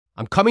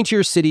I'm coming to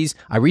your cities.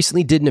 I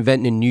recently did an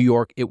event in New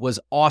York. It was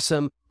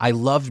awesome. I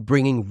loved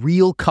bringing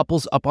real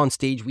couples up on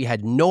stage. We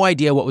had no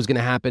idea what was going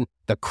to happen.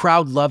 The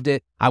crowd loved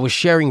it. I was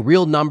sharing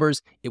real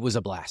numbers. It was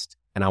a blast,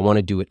 and I want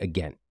to do it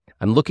again.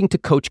 I'm looking to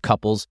coach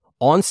couples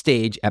on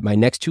stage at my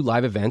next 2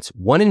 live events,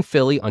 one in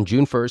Philly on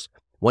June 1st,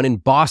 one in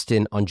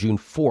Boston on June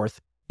 4th.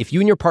 If you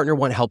and your partner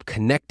want help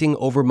connecting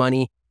over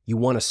money, you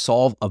want to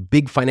solve a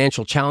big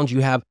financial challenge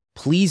you have,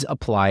 please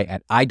apply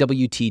at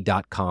iwt.com/live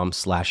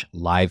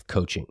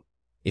coaching.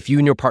 If you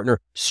and your partner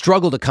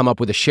struggle to come up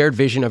with a shared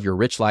vision of your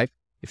rich life,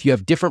 if you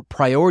have different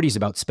priorities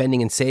about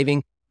spending and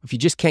saving, if you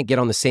just can't get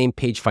on the same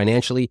page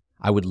financially,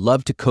 I would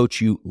love to coach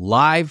you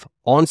live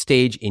on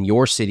stage in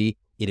your city.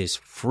 It is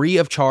free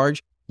of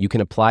charge. You can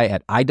apply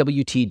at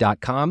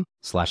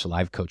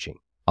iwt.com/live coaching.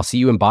 I'll see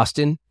you in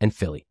Boston and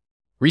Philly.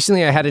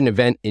 Recently, I had an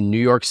event in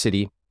New York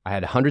City. I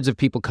had hundreds of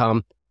people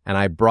come, and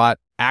I brought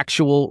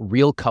actual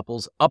real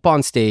couples up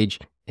on stage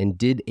and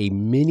did a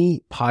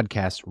mini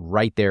podcast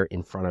right there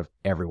in front of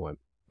everyone.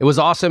 It was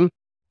awesome,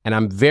 and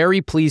I'm very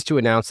pleased to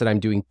announce that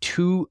I'm doing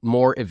 2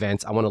 more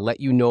events. I want to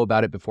let you know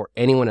about it before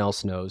anyone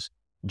else knows.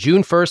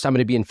 June 1st, I'm going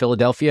to be in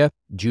Philadelphia.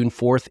 June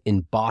 4th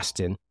in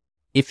Boston.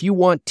 If you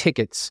want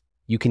tickets,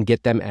 you can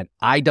get them at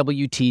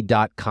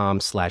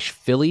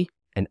iwt.com/Philly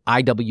and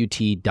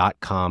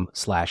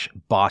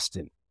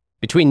iwt.com/Boston.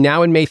 Between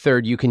now and May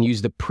 3rd, you can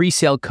use the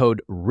pre-sale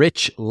code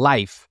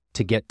RICHLIFE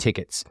to get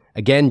tickets.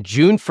 Again,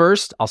 June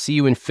 1st, I'll see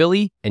you in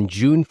Philly, and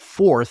June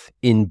 4th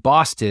in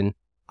Boston.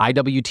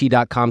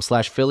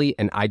 iwt.com/Philly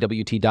and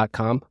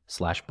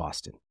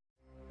iwt.com/Boston.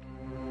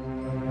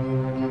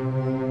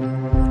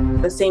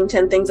 The same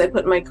 10 things I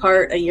put in my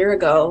cart a year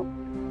ago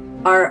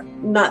are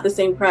not the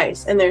same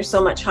price, and they're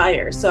so much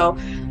higher. So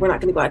we're not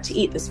going to go out to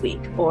eat this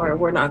week, or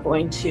we're not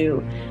going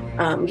to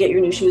get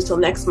your new shoes till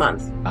next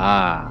month.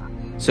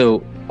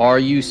 So are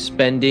you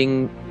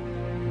spending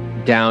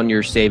down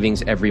your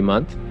savings every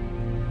month?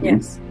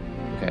 Yes.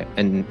 Okay.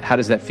 And how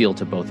does that feel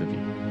to both of you?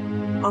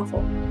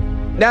 Awful.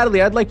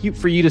 Natalie, I'd like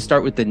for you to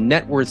start with the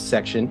net worth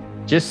section.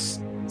 Just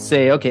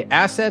say, okay,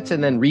 assets,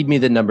 and then read me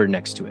the number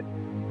next to it.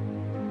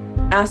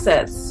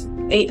 Assets,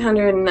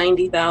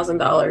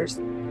 $890,000.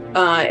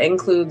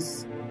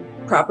 Includes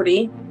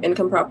property,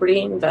 income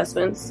property,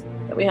 investments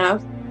that we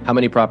have. How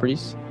many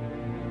properties?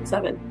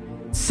 7.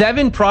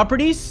 7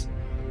 properties?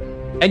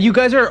 And you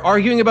guys are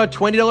arguing about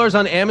 $20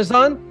 on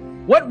Amazon?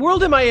 What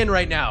world am I in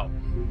right now?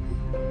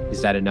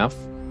 Is that enough?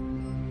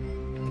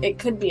 It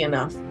could be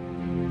enough.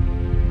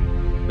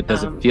 But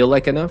does it feel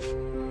like enough?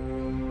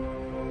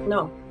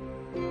 No.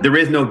 There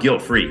is no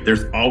guilt-free.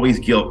 There's always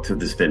guilt to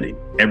the spending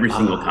every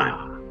single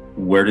time.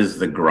 Where does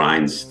the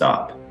grind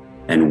stop?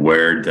 And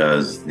where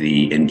does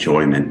the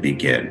enjoyment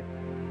begin?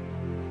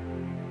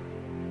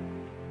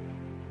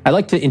 I'd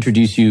like to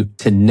introduce you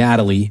to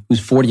Natalie, who's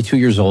 42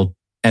 years old,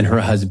 and her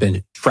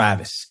husband,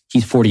 Travis.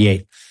 He's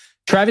 48.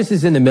 Travis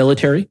is in the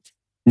military.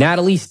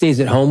 Natalie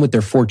stays at home with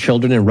their 4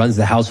 children and runs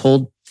the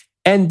household.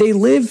 And they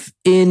live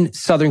in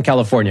Southern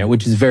California,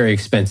 which is very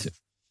expensive.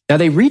 Now,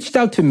 they reached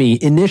out to me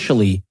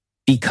initially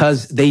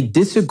because they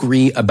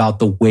disagree about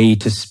the way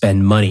to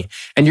spend money.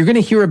 And you're going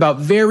to hear about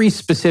very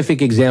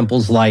specific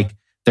examples like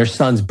their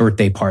son's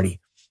birthday party.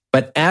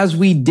 But as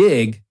we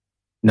dig,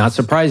 not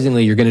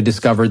surprisingly, you're going to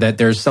discover that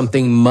there's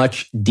something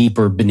much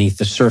deeper beneath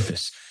the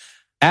surface.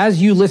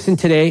 As you listen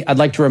today, I'd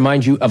like to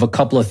remind you of a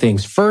couple of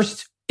things.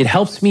 First, it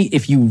helps me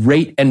if you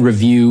rate and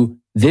review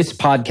this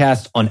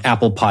podcast on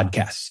Apple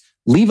Podcasts.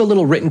 Leave a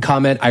little written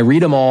comment. I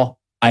read them all.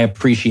 I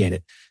appreciate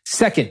it.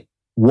 Second,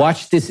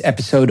 watch this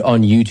episode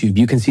on YouTube.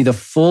 You can see the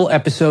full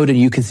episode, and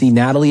you can see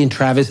Natalie and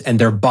Travis and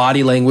their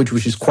body language,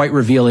 which is quite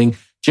revealing.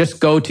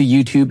 Just go to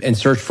YouTube and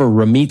search for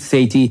Ramit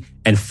Sethi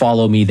and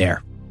follow me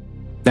there.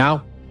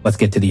 Now, let's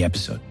get to the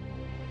episode.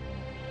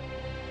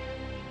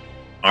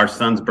 Our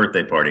son's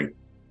birthday party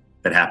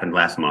that happened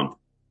last month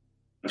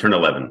turned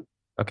 11.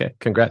 Okay,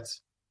 congrats.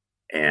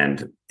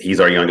 And he's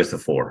our youngest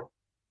of 4.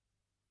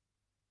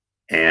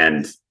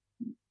 And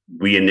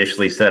we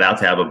initially set out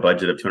to have a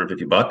budget of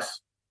 $250,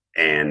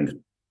 and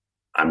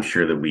I'm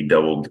sure that we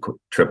doubled,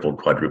 tripled,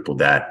 quadrupled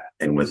that,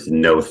 and with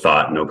no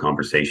thought, no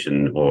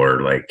conversation,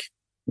 or like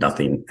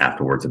nothing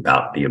afterwards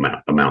about the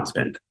amount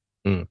spent.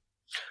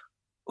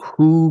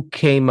 Who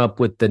came up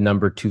with the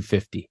number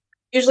 250?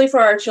 Usually for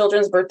our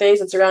children's birthdays,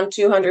 it's around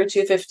 200,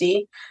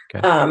 250.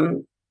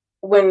 Okay.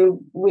 When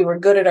we were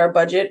good at our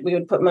budget, we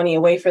would put money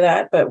away for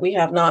that, but we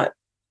have not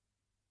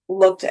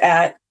looked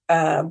at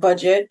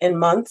budget in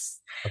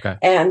months. Okay.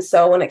 And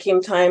so when it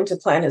came time to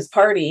plan his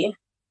party,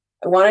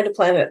 I wanted to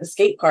plan it at the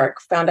skate park,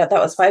 found out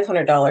that was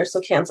 $500, so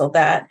canceled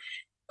that,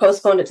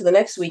 postponed it to the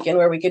next weekend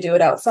where we could do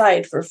it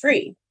outside for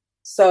free.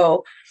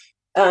 So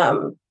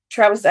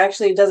Travis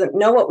actually doesn't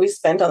know what we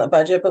spent on the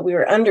budget, but we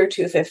were under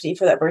 $250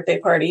 for that birthday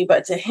party.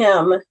 But to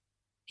him,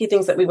 he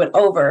thinks that we went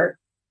over.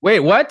 Wait,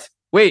 what?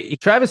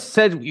 Wait, Travis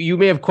said you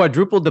may have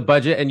quadrupled the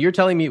budget, and you're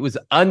telling me it was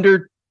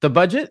under the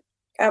budget?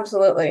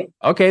 Absolutely.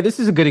 Okay, this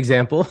is a good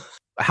example.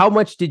 How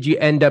much did you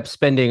end up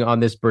spending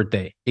on this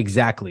birthday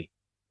exactly?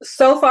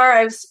 So far,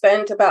 I've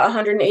spent about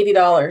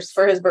 $180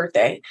 for his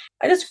birthday.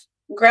 I just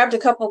grabbed a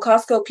couple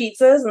Costco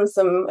pizzas and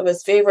some of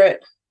his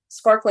favorite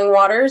sparkling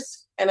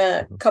waters and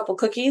a couple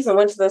cookies and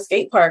went to the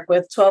skate park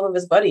with 12 of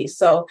his buddies.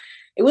 So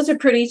it was a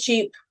pretty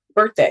cheap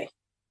birthday.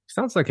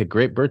 Sounds like a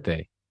great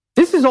birthday.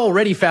 This is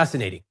already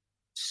fascinating.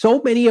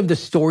 So many of the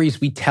stories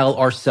we tell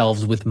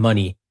ourselves with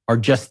money are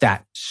just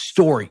that,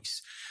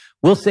 stories.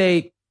 We'll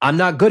say, I'm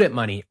not good at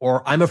money,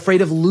 or I'm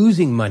afraid of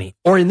losing money.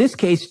 Or in this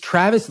case,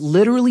 Travis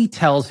literally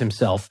tells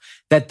himself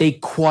that they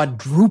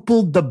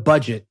quadrupled the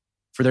budget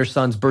for their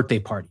son's birthday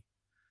party.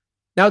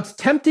 Now, it's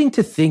tempting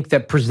to think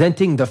that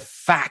presenting the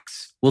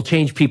facts will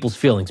change people's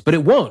feelings, but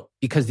it won't,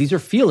 because these are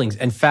feelings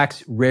and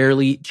facts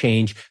rarely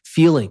change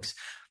feelings.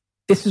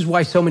 This is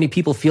why so many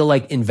people feel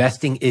like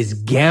investing is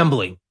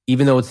gambling,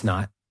 even though it's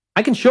not.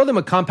 I can show them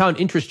a compound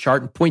interest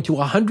chart and point to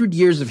 100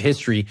 years of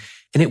history,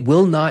 and it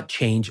will not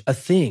change a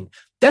thing.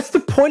 That's the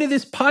point of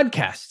this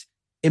podcast.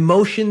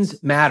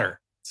 Emotions matter.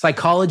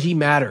 Psychology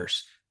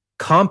matters.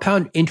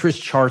 Compound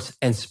interest charts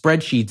and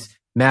spreadsheets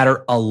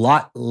matter a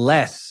lot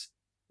less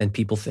than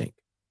people think.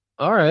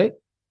 All right.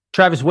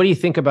 Travis, what do you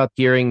think about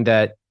hearing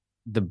that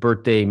the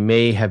birthday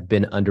may have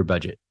been under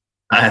budget?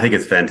 I think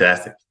it's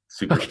fantastic.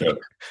 Super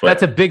stoked.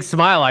 That's a big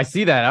smile. I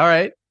see that. All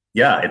right.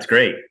 Yeah, it's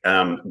great. Then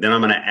I'm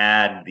going to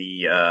add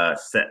the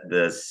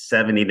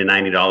 $70 to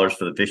 $90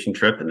 for the fishing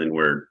trip, and then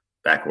we're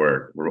back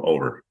where we're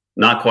over.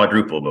 Not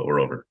quadruple, but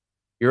we're over.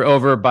 You're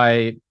over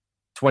by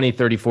 20,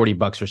 30,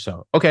 $40 or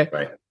so. Okay.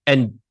 Right.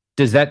 And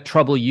does that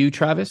trouble you,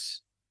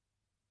 Travis?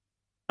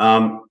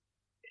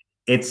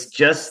 It's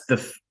just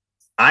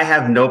I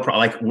have no problem.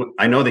 Like,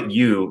 I know that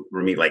you,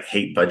 Ramit, like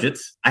hate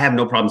budgets. I have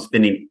no problem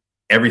spending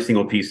every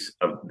single piece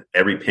of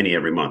every penny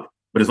every month.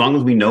 But as long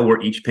as we know where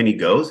each penny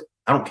goes,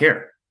 I don't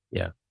care.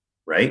 Yeah.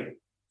 Right.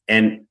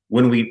 And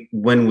when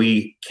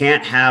we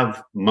can't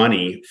have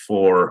money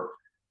for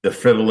the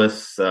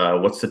frivolous,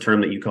 what's the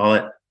term that you call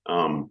it?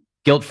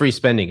 Guilt-free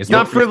spending. It's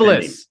not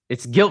frivolous. Spending.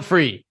 It's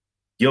guilt-free.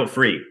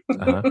 Guilt-free.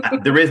 Uh-huh.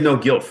 There is no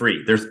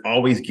guilt-free. There's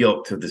always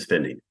guilt to the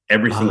spending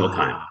every single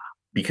time,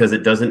 because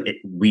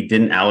we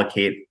didn't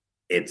allocate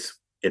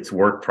its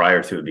work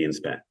prior to it being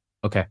spent.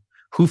 Okay.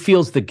 Who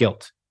feels the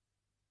guilt?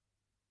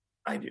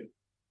 I do.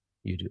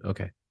 You do.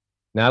 Okay.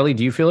 Natalie,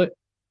 do you feel it?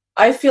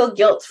 I feel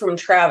guilt from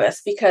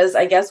Travis because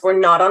I guess we're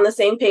not on the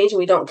same page and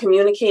we don't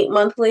communicate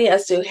monthly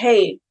as to,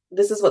 hey,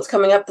 this is what's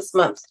coming up this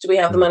month. Do we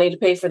have the money to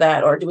pay for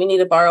that? Or do we need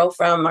to borrow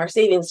from our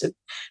savings to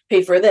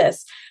pay for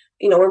this?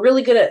 You know, we're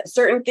really good at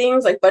certain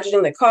things like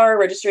budgeting the car,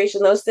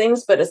 registration, those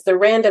things, but it's the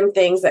random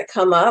things that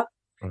come up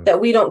that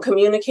we don't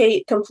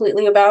communicate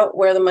completely about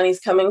where the money's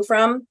coming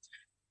from.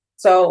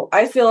 So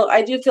I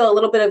do feel a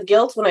little bit of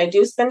guilt when I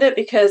do spend it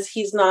because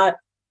he's not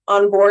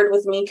on board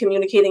with me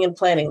communicating and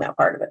planning that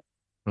part of it.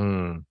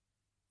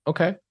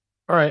 Okay.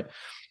 All right.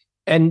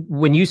 And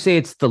when you say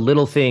it's the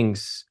little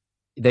things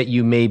that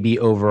you may be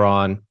over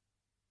on,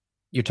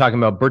 you're talking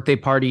about birthday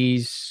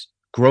parties,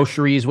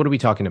 groceries. What are we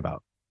talking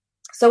about?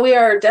 So we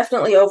are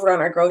definitely over on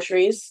our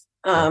groceries.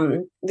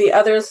 The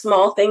other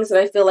small things that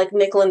I feel like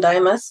nickel and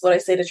dime us, what I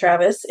say to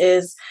Travis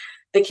is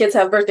the kids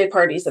have birthday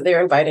parties that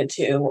they're invited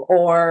to,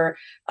 or,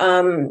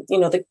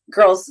 the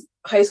girls'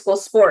 high school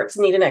sports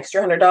need an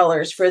extra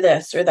 $100 for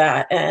this or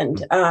that.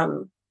 And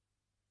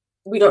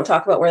we don't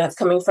talk about where that's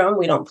coming from.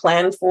 We don't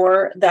plan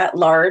for that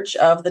large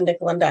of the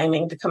nickel and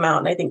diming to come out.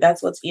 And I think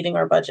that's what's eating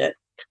our budget.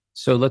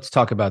 So let's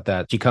talk about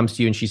that. She comes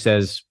to you and she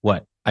says,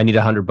 what? I need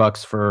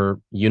 $100 for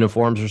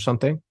uniforms or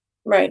something?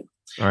 Right.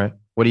 All right.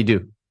 What do you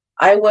do?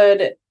 I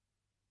would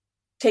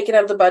take it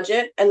out of the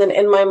budget and then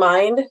in my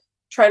mind,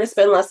 try to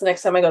spend less the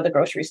next time I go to the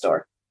grocery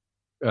store.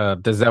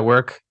 Does that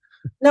work?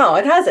 No,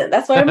 it hasn't.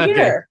 That's why I'm Okay.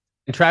 here.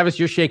 And Travis,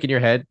 you're shaking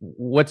your head.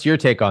 What's your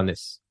take on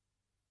this?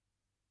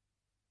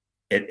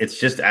 It's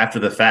just after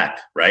the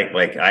fact, right?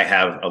 Like, I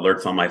have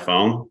alerts on my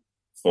phone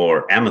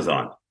for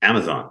Amazon. And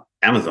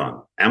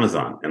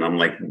I'm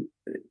like,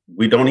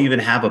 we don't even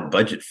have a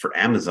budget for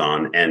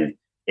Amazon. And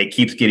it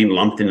keeps getting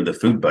lumped into the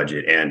food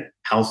budget and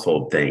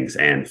household things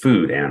and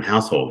food and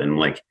household. And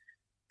like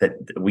that,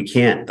 we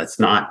can't, that's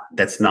not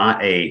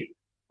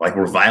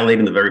we're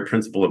violating the very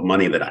principle of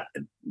money that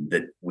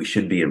we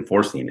should be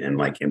enforcing and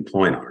like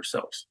employing on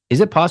ourselves.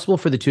 Is it possible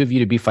for the two of you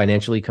to be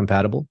financially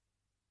compatible?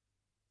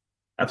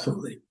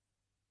 Absolutely.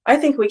 I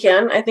think we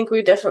can. I think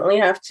we definitely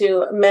have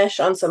to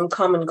mesh on some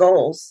common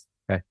goals.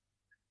 Okay.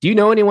 Do you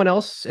know anyone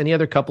else, any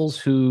other couples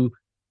who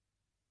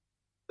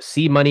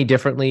see money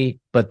differently,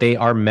 but they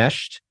are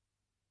meshed?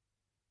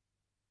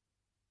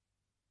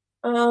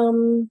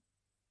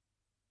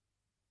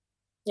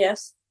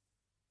 Yes.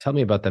 Tell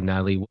me about them,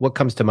 Natalie. What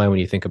comes to mind when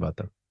you think about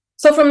them?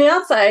 So from the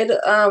outside,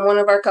 one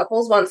of our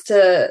couples wants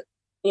to,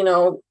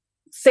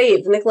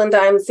 save nickel and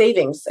dime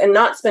savings and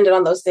not spend it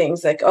on those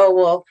things like, oh,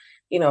 well,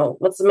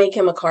 let's make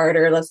him a card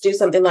or let's do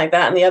something like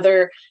that. And the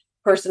other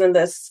person in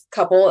this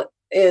couple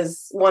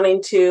is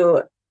wanting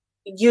to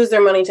use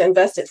their money to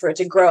invest it for it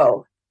to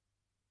grow.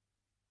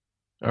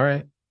 All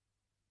right.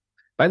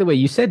 By the way,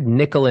 you said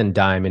nickel and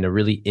dime in a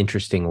really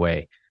interesting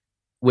way.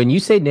 When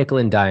you say nickel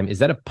and dime, is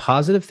that a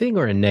positive thing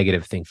or a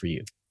negative thing for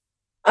you?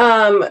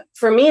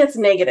 For me, it's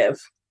negative.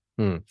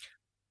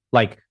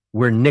 Like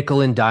we're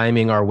nickel and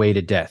diming our way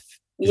to death.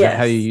 Is that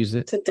how you use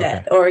it? To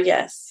death, or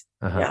yes.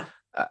 Uh-huh. Yeah.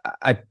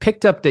 I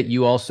picked up that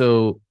you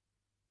also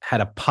had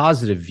a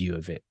positive view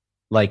of it.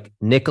 Like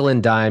nickel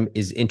and dime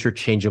is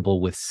interchangeable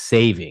with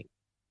saving.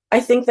 I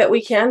think that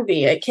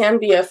it can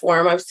be a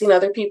form. I've seen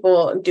other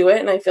people do it.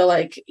 And I feel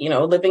like,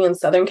 living in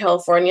Southern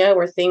California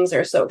where things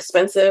are so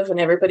expensive and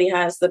everybody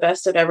has the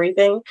best of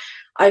everything,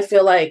 I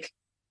feel like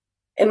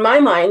in my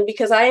mind,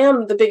 because I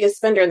am the biggest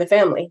spender in the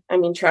family. I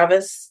mean,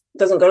 Travis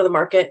doesn't go to the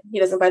market. He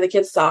doesn't buy the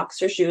kids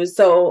socks or shoes.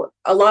 So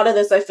a lot of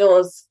this I feel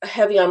is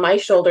heavy on my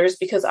shoulders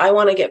because I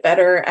want to get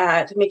better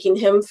at making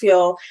him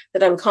feel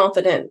that I'm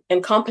confident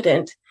and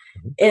competent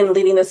in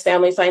leading this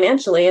family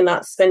financially and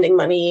not spending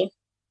money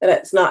that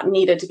it's not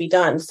needed to be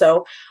done.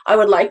 So I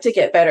would like to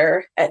get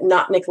better at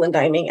not nickel and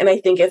diming. And I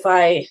think if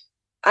I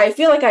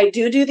feel like I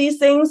do these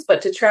things,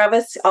 but to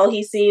Travis, all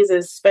he sees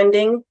is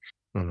spending.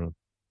 Mm-hmm.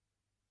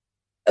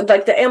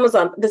 Like the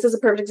Amazon, this is a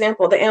perfect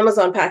example, the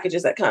Amazon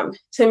packages that come.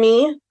 To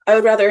me, I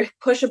would rather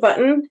push a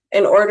button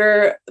and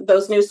order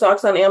those new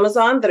socks on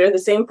Amazon that are the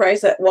same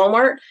price at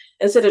Walmart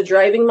instead of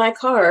driving my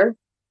car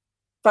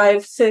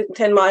 5 to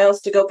 10 miles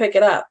to go pick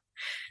it up.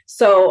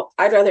 So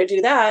I'd rather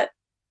do that.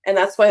 And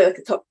that's why a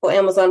couple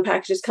Amazon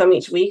packages come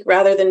each week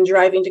rather than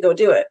driving to go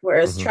do it.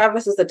 Whereas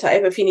Travis is the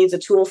type, if he needs a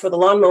tool for the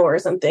lawnmower or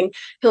something,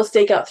 he'll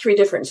stake out 3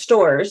 different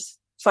stores,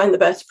 find the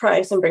best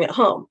price and bring it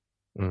home.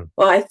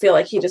 Well, I feel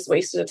like he just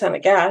wasted a ton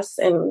of gas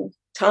and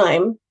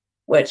time,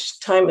 which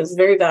time is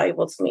very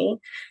valuable to me,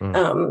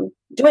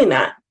 doing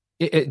that.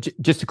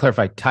 Just to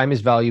clarify, time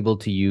is valuable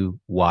to you.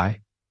 Why?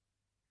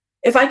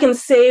 If I can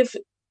save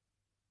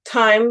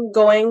time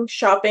going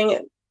shopping,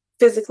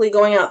 physically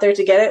going out there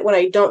to get it when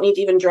I don't need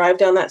to even drive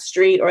down that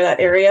street or that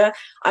area,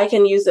 I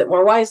can use it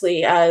more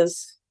wisely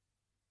as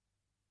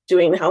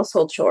doing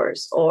household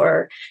chores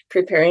or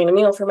preparing a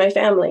meal for my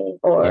family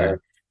or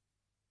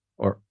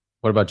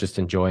what about just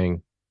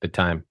enjoying the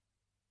time?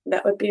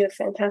 That would be a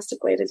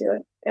fantastic way to do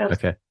it. Yeah.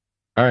 Okay.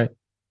 All right.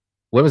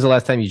 When was the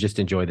last time you just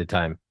enjoyed the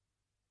time?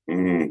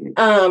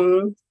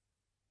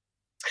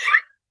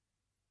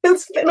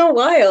 It's been a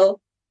while.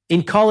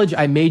 In college,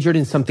 I majored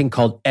in something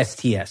called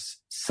STS,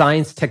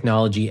 Science,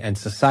 Technology, and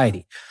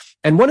Society.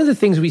 And one of the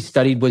things we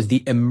studied was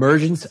the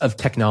emergence of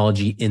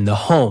technology in the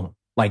home,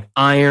 like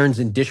irons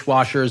and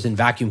dishwashers and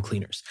vacuum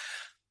cleaners.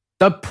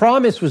 The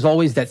promise was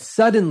always that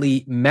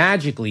suddenly,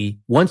 magically,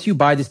 once you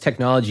buy this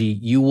technology,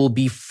 you will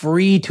be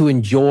free to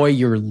enjoy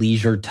your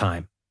leisure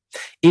time.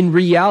 In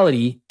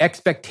reality,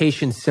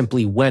 expectations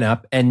simply went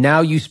up, and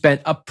now you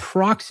spent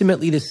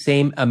approximately the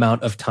same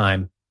amount of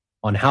time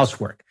on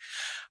housework.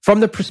 From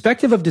the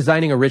perspective of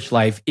designing a rich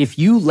life, if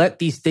you let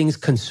these things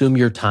consume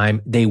your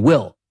time, they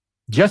will.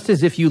 Just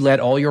as if you let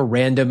all your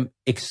random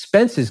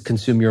expenses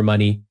consume your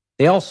money,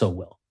 they also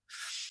will.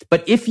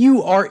 But if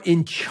you are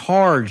in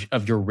charge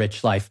of your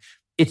rich life,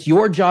 it's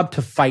your job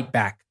to fight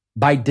back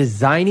by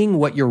designing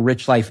what your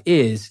rich life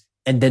is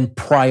and then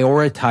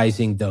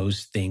prioritizing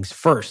those things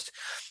first.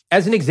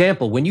 As an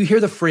example, when you hear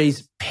the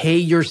phrase pay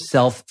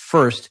yourself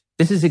first,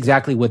 this is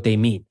exactly what they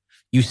mean.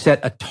 You set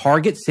a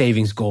target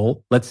savings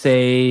goal, let's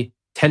say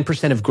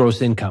 10% of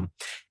gross income,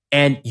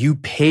 and you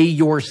pay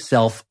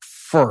yourself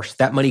first.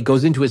 That money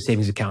goes into a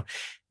savings account.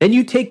 Then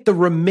you take the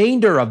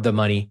remainder of the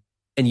money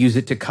and use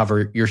it to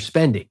cover your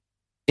spending.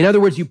 In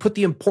other words, you put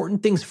the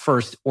important things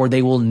first or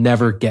they will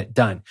never get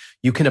done.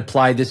 You can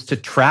apply this to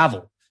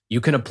travel. You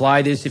can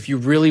apply this if you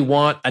really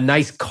want a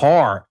nice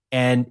car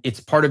and it's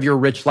part of your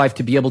rich life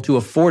to be able to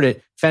afford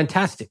it.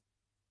 Fantastic.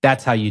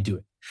 That's how you do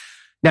it.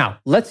 Now,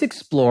 let's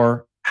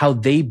explore how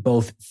they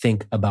both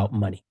think about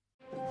money.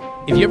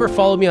 If you ever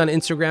follow me on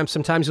Instagram,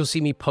 sometimes you'll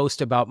see me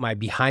post about my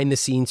behind the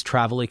scenes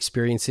travel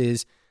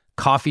experiences,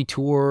 coffee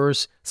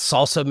tours,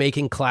 salsa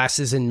making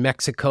classes in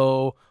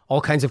Mexico,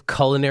 all kinds of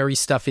culinary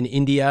stuff in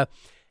India.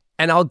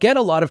 And I'll get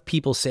a lot of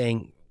people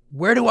saying,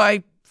 where do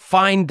I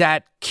find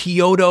that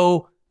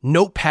Kyoto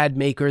notepad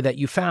maker that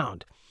you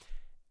found?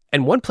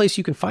 And one place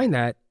you can find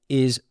that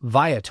is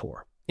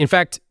Viator. In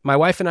fact, my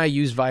wife and I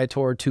used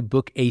Viator to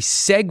book a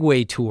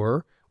Segway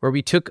tour where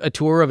we took a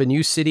tour of a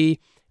new city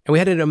and we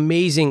had an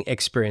amazing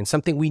experience,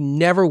 something we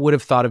never would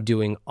have thought of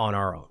doing on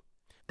our own.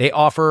 They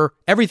offer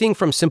everything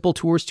from simple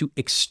tours to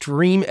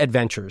extreme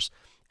adventures.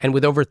 And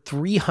with over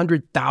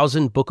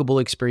 300,000 bookable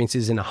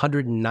experiences in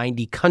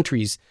 190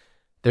 countries,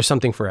 there's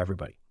something for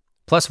everybody.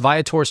 Plus,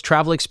 Viator's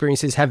travel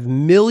experiences have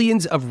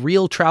millions of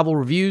real travel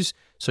reviews,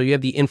 so you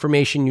have the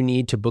information you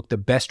need to book the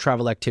best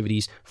travel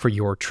activities for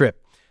your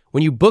trip.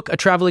 When you book a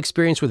travel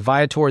experience with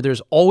Viator,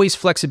 there's always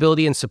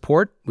flexibility and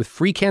support with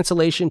free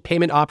cancellation,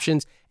 payment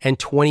options, and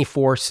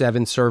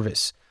 24/7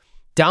 service.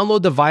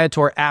 Download the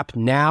Viator app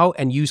now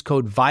and use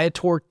code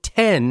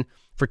Viator10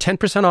 for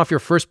 10% off your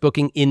first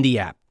booking in the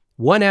app.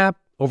 One app,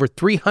 over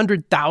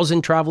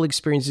 300,000 travel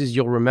experiences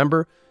you'll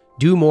remember.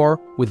 Do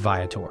more with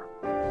Viator.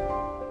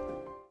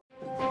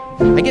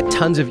 I get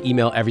tons of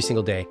email every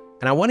single day,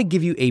 and I want to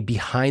give you a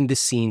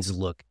behind-the-scenes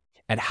look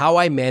at how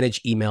I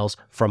manage emails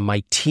from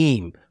my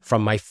team,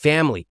 from my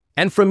family,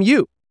 and from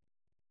you.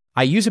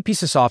 I use a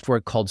piece of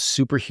software called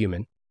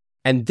Superhuman,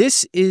 And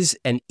this is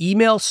an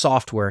email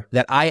software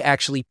that I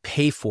actually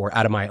pay for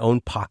out of my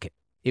own pocket.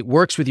 It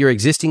works with your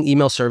existing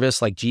email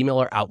service like Gmail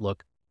or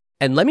Outlook.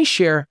 And let me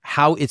share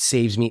how it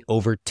saves me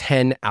over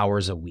 10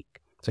 hours a week.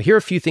 So here are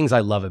a few things I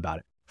love about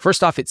it.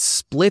 First off, it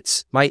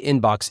splits my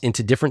inbox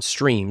into different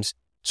streams,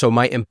 so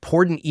my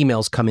important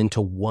emails come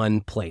into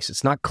one place.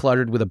 It's not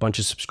cluttered with a bunch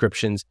of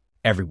subscriptions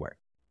everywhere.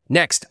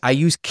 Next, I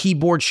use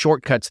keyboard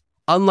shortcuts,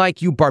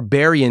 unlike you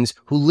barbarians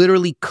who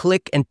literally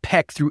click and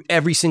peck through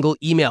every single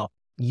email.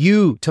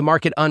 U to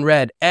mark it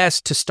unread,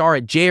 S to star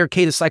it, J or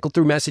K to cycle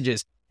through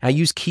messages. I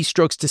use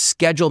keystrokes to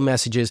schedule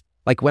messages,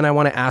 like when I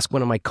want to ask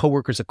one of my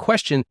coworkers a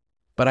question,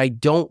 but I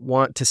don't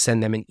want to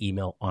send them an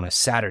email on a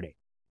Saturday.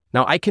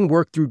 Now, I can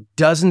work through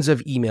dozens of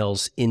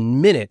emails in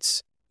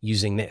minutes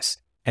using this.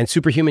 And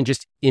Superhuman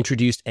just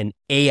introduced an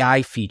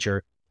AI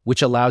feature,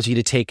 which allows you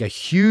to take a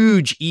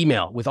huge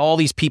email with all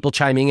these people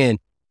chiming in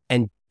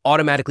and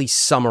automatically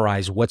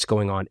summarize what's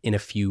going on in a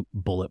few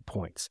bullet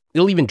points.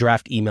 It'll even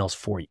draft emails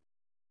for you.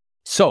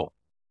 So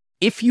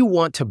if you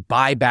want to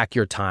buy back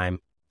your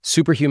time,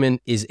 Superhuman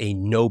is a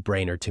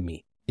no-brainer to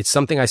me. It's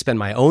something I spend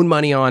my own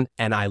money on,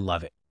 and I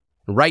love it.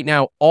 Right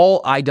now,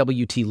 all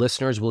IWT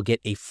listeners will get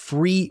a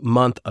free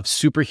month of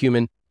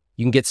Superhuman.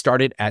 You can get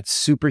started at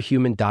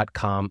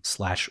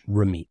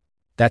superhuman.com/Ramit.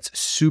 That's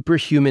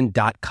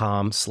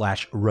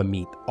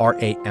superhuman.com/Ramit,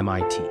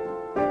 R-A-M-I-T.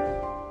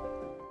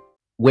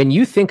 When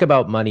you think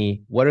about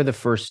money, what are the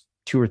first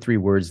 2 or 3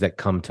 words that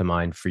come to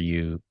mind for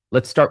you?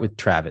 Let's start with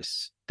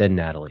Travis, then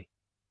Natalie.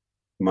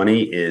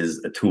 Money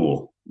is a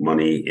tool.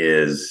 Money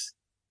is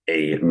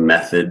a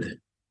method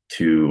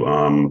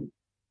to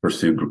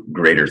pursue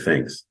greater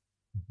things,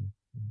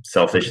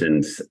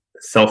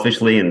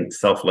 selfishly and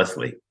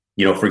selflessly.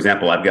 You know, for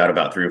example, I've got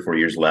about 3 or 4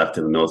 years left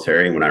in the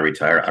military. And when I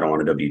retire, I don't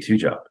want a W-2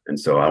 job. And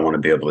so I want to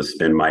be able to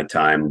spend my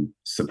time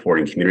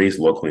supporting communities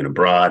locally and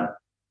abroad,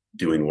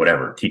 doing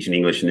whatever, teaching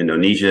English in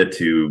Indonesia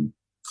to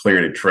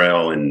clearing a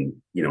trail and,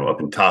 you know,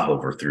 up in Tahoe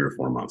for 3 or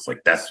 4 months.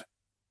 Like that's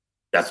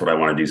what I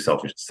want to do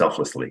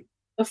selflessly.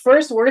 The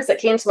first words that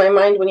came to my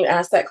mind when you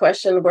asked that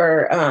question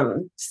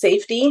were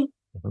safety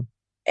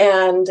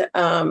and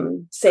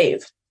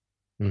save.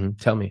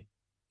 Tell me.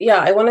 Yeah,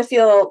 I want to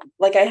feel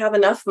like I have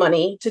enough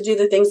money to do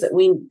the things that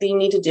we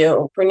need to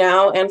do for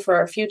now and for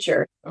our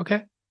future.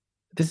 Okay.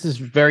 This is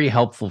very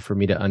helpful for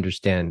me to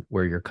understand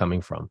where you're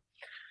coming from.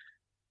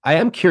 I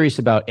am curious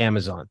about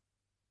Amazon.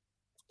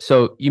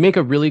 So you make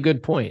a really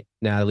good point,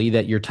 Natalie,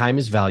 that your time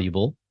is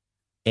valuable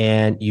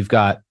and you've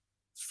got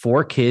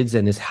 4 kids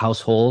in this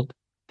household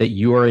that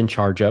you are in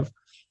charge of.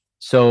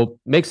 So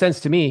makes sense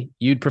to me.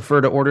 You'd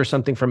prefer to order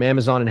something from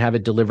Amazon and have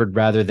it delivered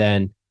rather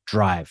than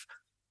drive.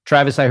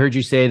 Travis, I heard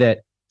you say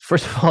that,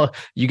 first of all,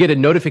 you get a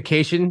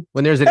notification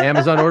when there's an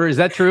Amazon order. Is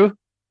that true?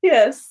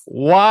 Yes.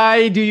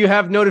 Why do you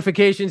have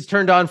notifications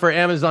turned on for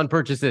Amazon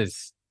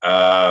purchases?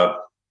 I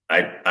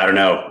don't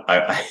know.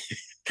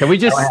 Can we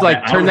just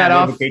turn that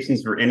off?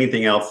 Notifications for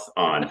anything else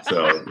on.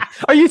 So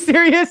Are you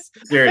serious?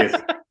 Serious.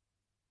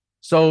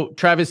 So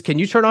Travis, can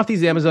you turn off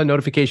these Amazon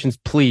notifications,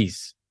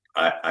 please?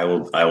 I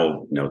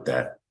will note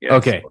that. Yes.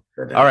 Okay.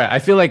 All right. I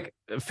feel like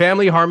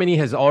family harmony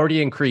has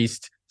already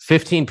increased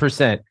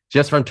 15%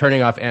 just from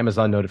turning off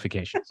Amazon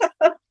notifications.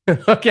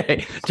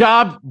 Okay.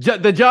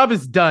 The job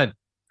is done.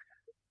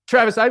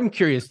 Travis, I'm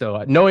curious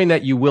though, knowing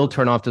that you will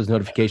turn off those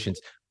notifications,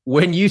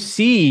 when you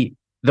see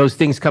those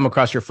things come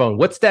across your phone,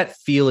 what's that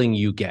feeling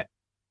you get?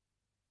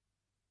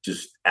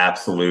 Just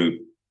absolute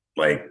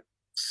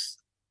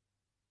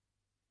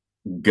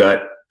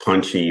gut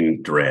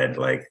punching dread.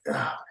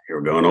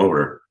 We're going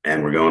over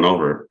and we're going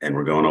over and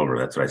we're going over.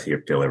 That's what I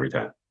feel every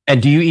time.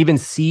 And do you even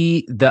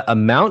see the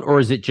amount or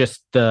is it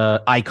just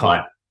the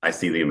icon? I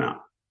see the amount.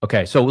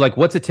 Okay. So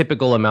what's a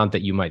typical amount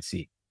that you might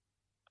see?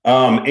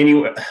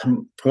 Anywhere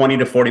 $20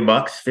 to $40,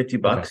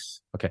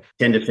 $50. Okay.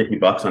 $10 to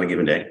 $50 on a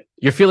given day.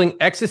 You're feeling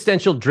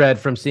existential dread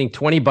from seeing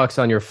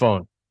 $20 on your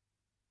phone.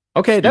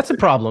 Okay. Stupid. That's a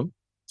problem.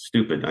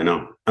 Stupid. I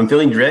know. I'm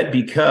feeling dread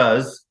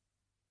because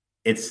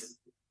it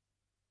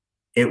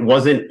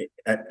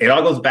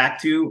all goes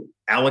back to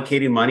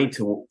allocating money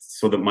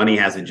so that money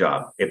has a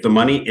job. If the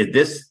money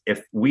is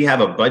if we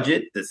have a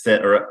budget that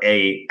said, or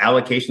a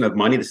allocation of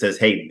money that says,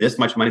 hey, this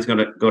much money is going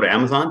to go to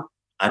Amazon,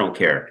 I don't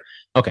care.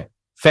 Okay.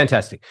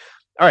 Fantastic.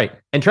 All right.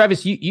 And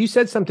Travis, you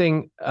said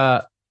something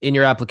in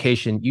your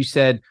application. You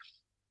said,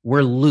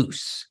 we're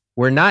loose.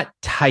 We're not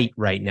tight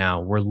right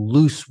now. We're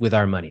loose with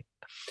our money.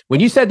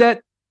 When you said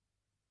that,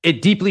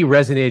 it deeply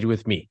resonated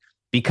with me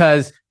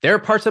because there are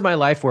parts of my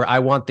life where I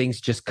want things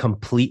just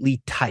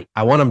completely tight.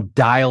 I want them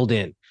dialed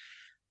in,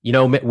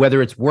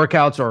 whether it's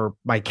workouts or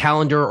my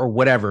calendar or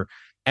whatever.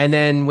 And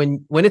then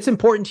when it's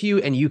important to you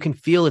and you can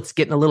feel it's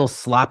getting a little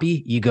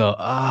sloppy, you go,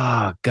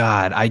 oh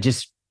God, I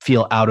just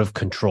feel out of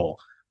control.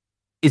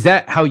 Is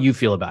that how you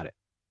feel about it?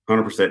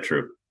 100%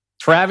 true.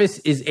 Travis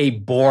is a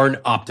born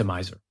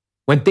optimizer.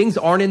 When things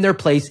aren't in their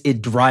place,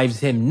 it drives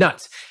him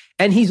nuts.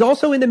 And he's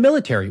also in the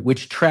military,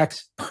 which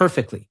tracks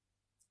perfectly.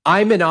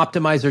 I'm an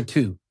optimizer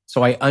too,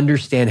 so I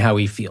understand how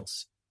he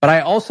feels. But I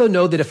also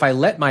know that if I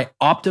let my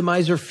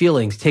optimizer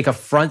feelings take a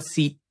front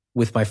seat,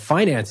 with my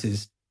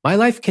finances, my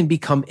life can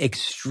become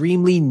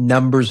extremely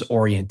numbers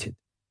oriented,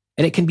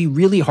 and it can be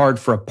really hard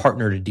for a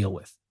partner to deal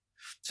with.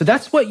 So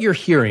that's what you're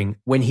hearing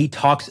when he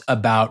talks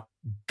about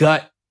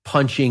gut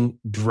punching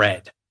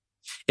dread.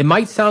 It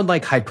might sound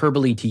like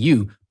hyperbole to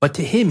you, but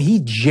to him,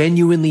 he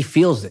genuinely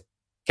feels it.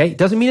 Okay.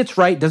 Doesn't mean it's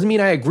right. Doesn't mean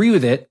I agree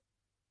with it,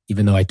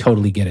 even though I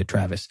totally get it,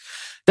 Travis.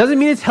 Doesn't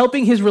mean it's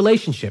helping his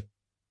relationship,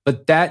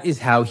 but that is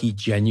how he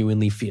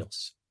genuinely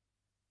feels.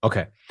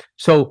 Okay.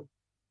 So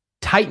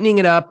tightening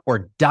it up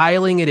or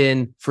dialing it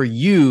in for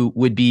you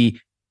would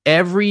be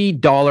every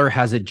dollar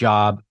has a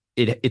job.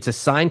 It's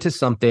assigned to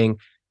something.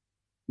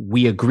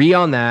 We agree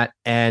on that.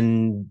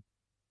 And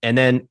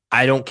then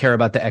I don't care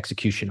about the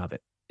execution of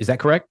it. Is that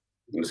correct?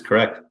 That's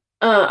correct.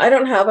 I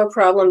don't have a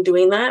problem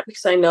doing that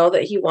because I know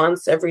that he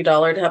wants every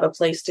dollar to have a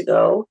place to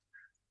go.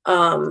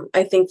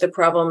 I think the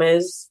problem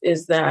is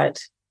that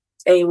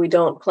A, we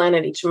don't plan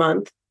it each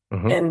month,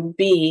 and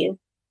B,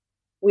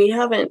 we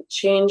haven't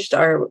changed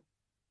our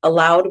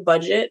allowed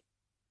budget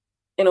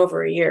in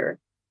over a year,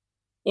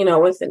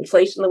 with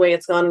inflation the way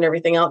it's gone and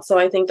everything else. So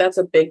I think that's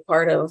a big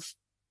part of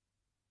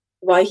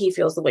why he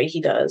feels the way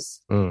he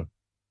does.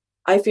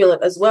 I feel it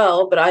as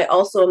well, but I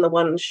also am the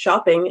one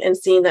shopping and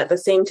seeing that the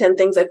same 10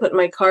 things I put in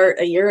my cart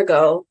a year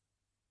ago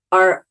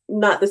are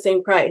not the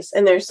same price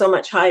and they're so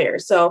much higher.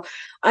 So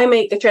I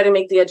try to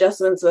make the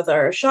adjustments with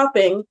our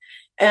shopping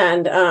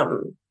and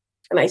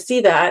I see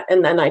that,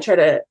 and then I try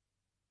to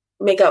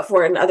make up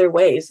for it in other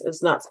ways.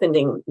 It's not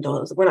spending,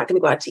 we're not going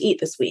to go out to eat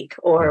this week,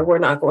 or we're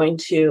not going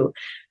to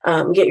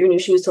get your new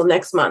shoes till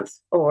next month,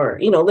 or,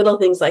 little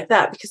things like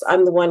that, because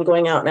I'm the one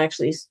going out and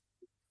actually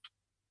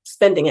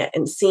spending it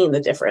and seeing the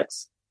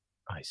difference.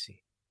 I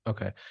see.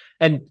 Okay.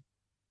 And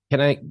can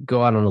I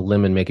go out on a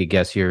limb and make a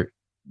guess here?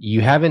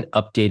 You haven't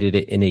updated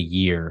it in a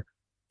year.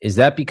 Is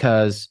that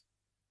because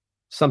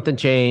something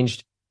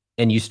changed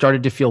and you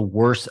started to feel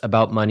worse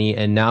about money,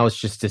 and now it's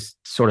just this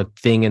sort of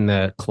thing in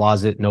the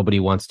closet nobody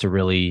wants to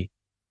really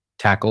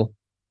tackle?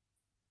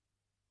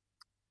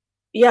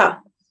 Yeah.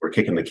 We're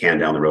kicking the can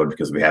down the road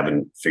because we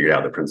haven't figured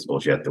out the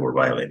principles yet that we're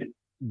violating.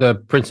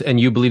 And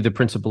you believe the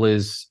principle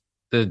is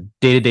the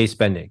day-to-day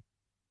spending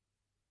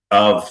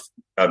of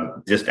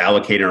just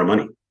allocating our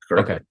money.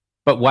 Correct. Okay.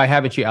 But why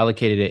haven't you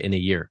allocated it in a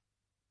year?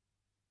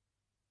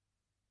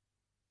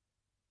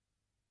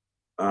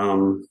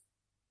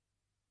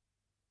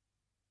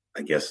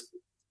 I guess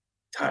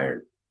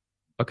tired.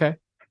 Okay.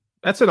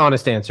 That's an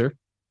honest answer.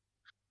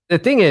 The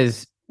thing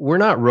is, we're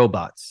not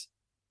robots.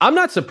 I'm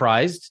not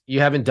surprised you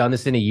haven't done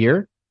this in a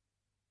year,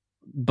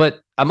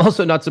 but I'm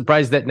also not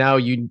surprised that now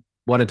you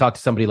want to talk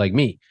to somebody like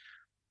me,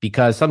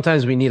 because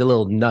sometimes we need a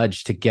little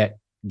nudge to get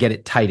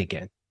it tight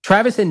again.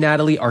 Travis and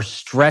Natalie are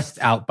stressed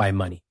out by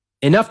money,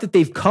 enough that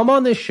they've come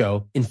on this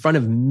show in front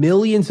of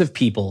millions of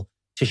people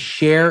to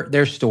share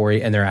their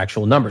story and their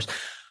actual numbers.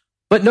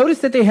 But notice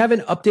that they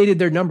haven't updated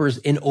their numbers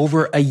in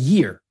over a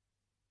year.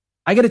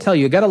 I got to tell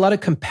you, I got a lot of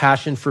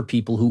compassion for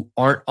people who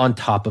aren't on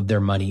top of their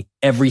money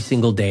every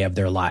single day of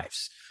their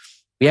lives.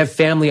 We have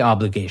family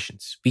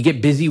obligations. We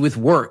get busy with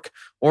work,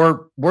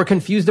 or we're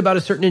confused about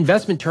a certain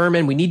investment term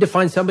and we need to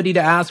find somebody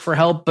to ask for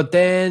help, but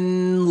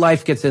then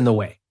life gets in the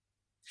way.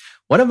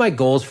 One of my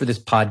goals for this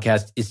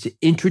podcast is to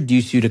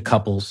introduce you to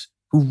couples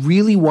who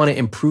really want to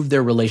improve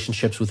their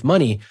relationships with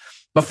money,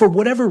 but for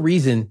whatever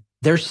reason,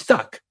 they're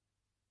stuck.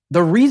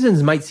 The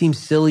reasons might seem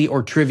silly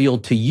or trivial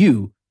to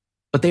you,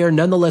 but they are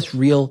nonetheless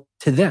real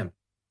to them.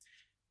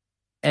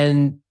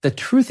 And the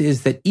truth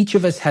is that each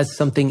of us has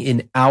something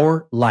in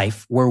our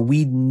life where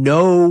we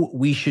know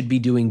we should be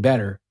doing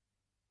better,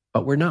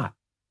 but we're not.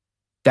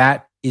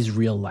 That is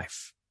real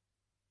life.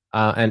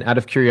 And out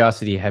of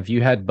curiosity, have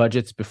you had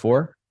budgets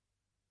before?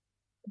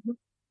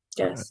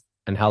 Yes.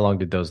 And how long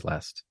did those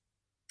last?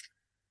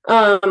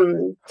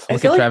 Look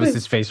at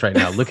Travis's face right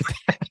now. Look at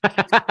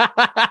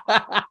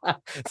that.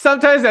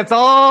 Sometimes that's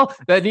all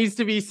that needs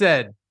to be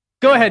said.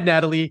 Go ahead,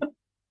 Natalie.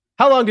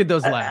 How long did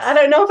those last? I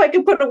don't know if I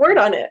can put a word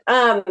on it.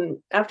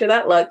 After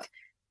that look,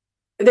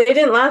 they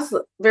didn't last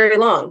very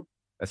long.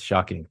 That's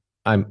shocking.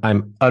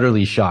 I'm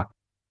utterly shocked.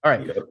 All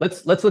right,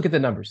 let's look at the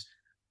numbers.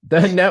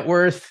 The net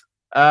worth.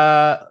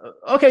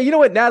 Okay, you know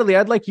what, Natalie?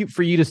 I'd like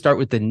for you to start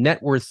with the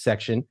net worth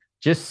section.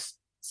 Just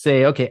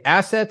say, okay,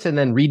 assets, and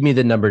then read me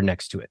the number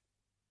next to it.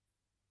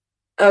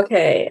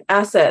 Okay,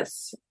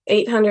 assets,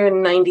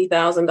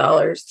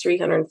 $890,000,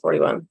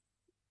 341.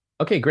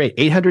 Okay, great.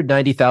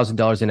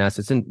 $890,000 in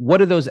assets. And what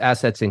do those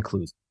assets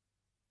include?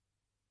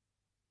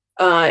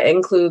 It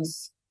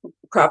includes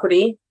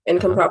property,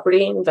 income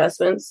property,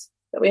 investments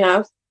that we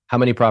have. How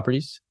many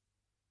properties?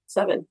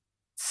 7.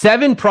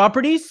 7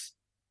 properties?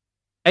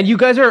 And you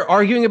guys are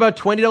arguing about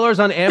 $20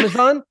 on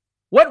Amazon?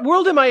 What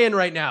world am I in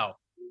right now?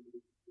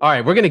 All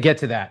right, we're going to get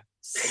to that.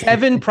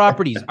 7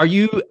 properties. Are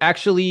you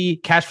actually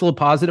cash flow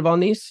positive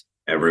on these?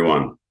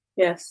 Everyone.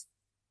 Yes.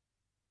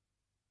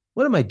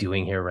 What am I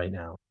doing here right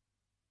now?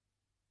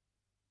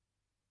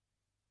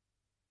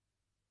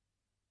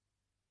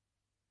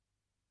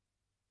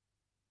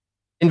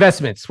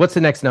 Investments. What's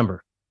the next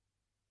number?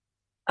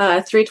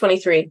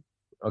 323.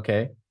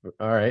 Okay.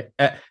 All right.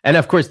 And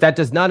of course, that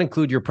does not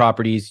include your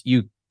properties.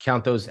 You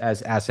count those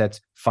as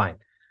assets. Fine.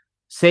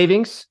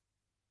 Savings.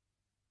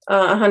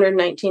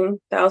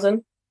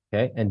 119,000.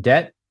 Okay. And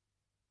debt.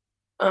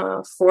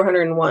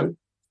 401.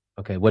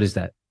 Okay. What is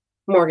that?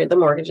 The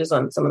mortgages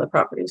on some of the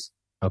properties.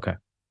 Okay.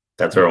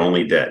 That's our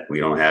only debt. We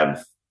don't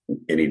have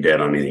any debt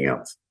on anything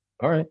else.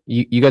 All right.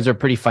 You guys are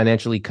pretty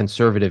financially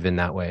conservative in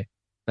that way.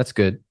 That's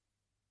good.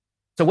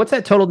 So what's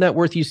that total net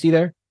worth you see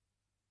there?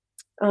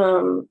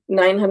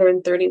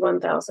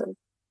 931,000. All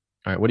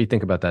right. What do you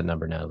think about that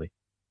number, Natalie?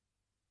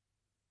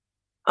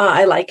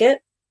 I like it.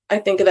 I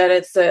think that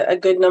it's a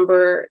good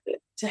number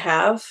to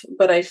have,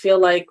 but I feel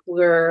like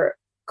we're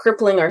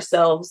crippling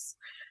ourselves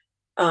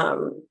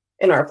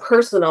in our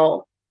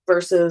personal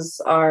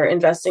versus our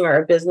investing or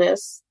our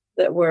business,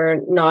 that we're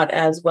not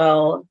as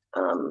well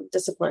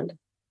disciplined.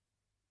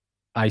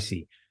 I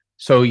see.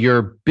 So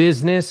your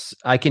business,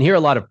 I can hear a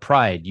lot of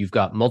pride. You've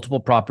got multiple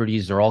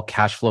properties. They're all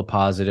cash flow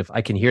positive.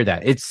 I can hear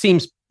that. It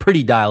seems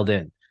pretty dialed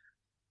in.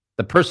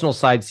 The personal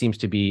side seems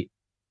to be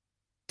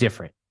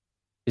different.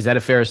 Is that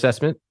a fair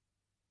assessment?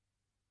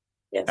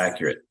 Yes.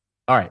 Accurate.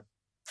 All right.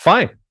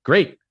 Fine.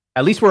 Great.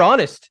 At least we're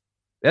honest.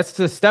 That's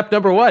the step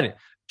number one.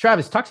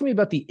 Travis, talk to me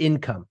about the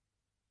income.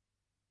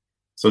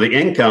 So the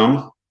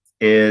income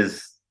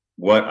is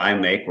what I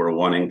make. We're a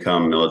one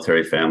income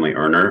military family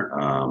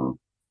earner.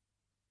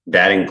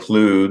 That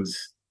includes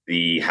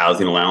the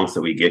housing allowance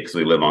that we get because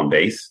we live on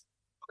base.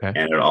 Okay.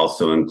 And it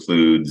also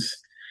includes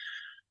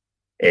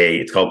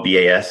it's called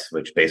BAS,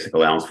 which basic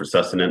allowance for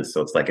sustenance.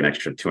 So it's like an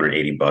extra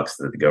 $280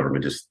 that the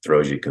government just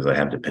throws you because I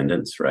have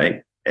dependents,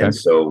 right? Okay. And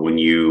so when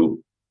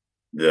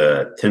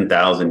the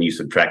 10,000, you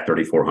subtract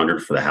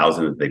 3,400 for the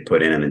housing that they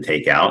put in and then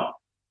take out.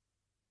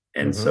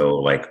 And so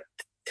like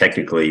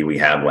technically we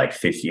have like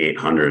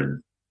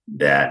 5,800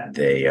 that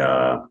they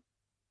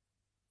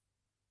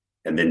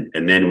and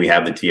then we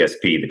have the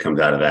TSP that comes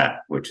out of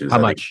that, which is how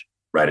much?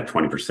 Right at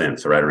 20%.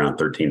 So right around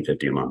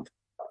 $1,350 a month.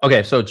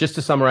 Okay. So just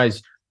to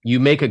summarize, you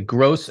make a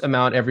gross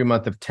amount every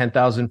month of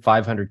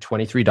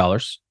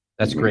 $10,523.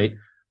 That's great.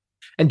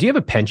 And do you have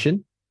a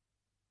pension?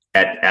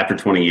 After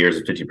 20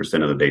 years,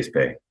 50% of the base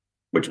pay,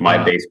 which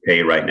my base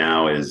pay right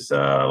now is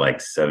like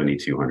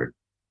 $7,200.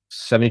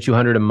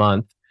 $7,200 a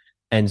month.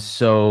 And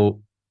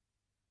so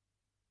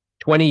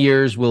 20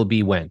 years will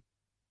be when?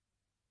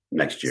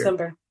 Next year.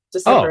 December.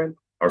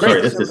 Or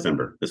sorry, this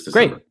December.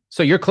 Great.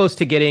 So you're close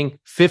to getting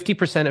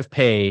 50% of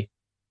pay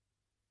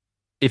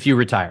if you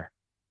retire.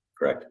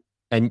 Correct.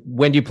 And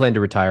when do you plan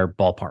to retire,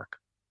 ballpark?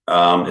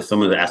 If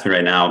someone asked me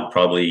right now,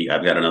 probably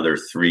I've got another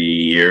 3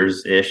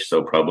 years-ish.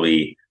 So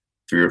probably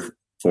 3 or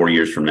 4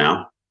 years from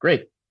now.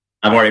 Great.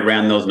 I've already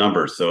ran those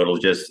numbers. So it'll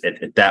just,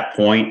 at that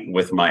point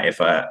with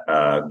if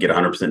I get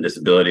 100%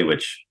 disability,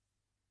 which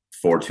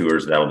 4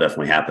 tours, that'll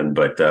definitely happen.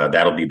 But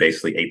that'll be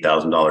basically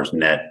 $8,000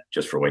 net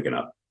just for waking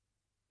up.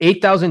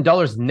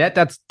 $8,000 net.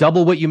 That's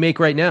double what you make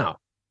right now.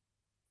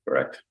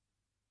 Correct.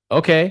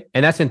 Okay.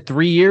 And that's in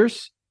 3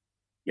 years?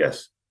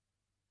 Yes.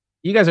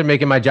 You guys are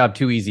making my job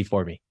too easy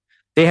for me.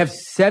 They have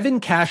 7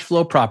 cash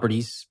flow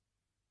properties,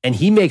 and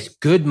he makes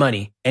good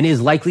money and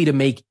is likely to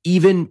make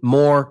even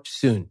more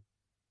soon.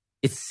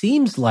 It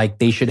seems like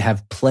they should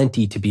have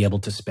plenty to be able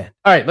to spend.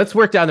 All right, let's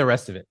work down the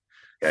rest of it.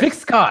 Okay.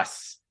 Fixed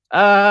costs.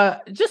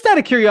 Just out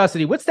of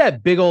curiosity, what's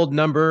that big old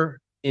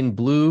number in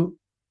blue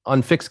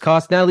on fixed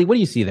costs? Natalie, what do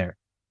you see there?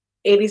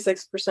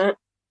 86%.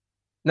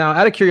 Now,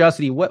 out of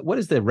curiosity, what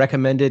is the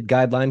recommended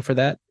guideline for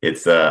that?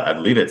 It's I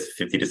believe it's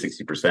 50 to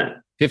 60%.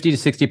 50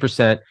 to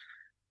 60%.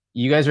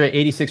 You guys are at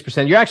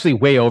 86%. You're actually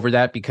way over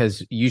that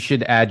because you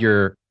should add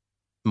your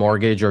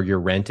mortgage or your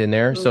rent in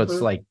there. So it's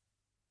like,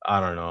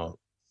 I don't know,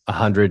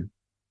 100.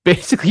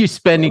 Basically, you're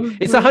spending,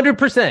 it's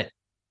 100%.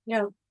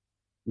 Yeah.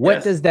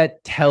 What does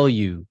that tell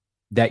you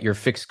that your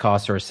fixed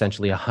costs are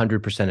essentially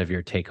 100% of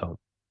your take home?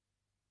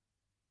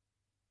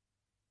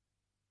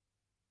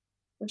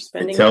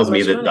 It tells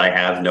me that money. I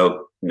have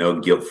no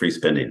guilt-free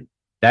spending.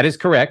 That is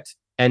correct.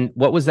 And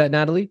what was that,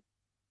 Natalie?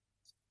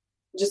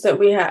 Just that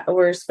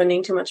we're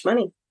spending too much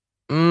money.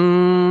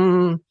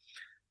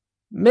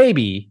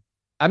 Maybe.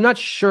 I'm not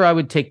sure I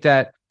would take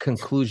that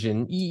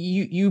conclusion.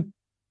 You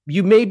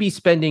may be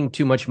spending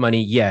too much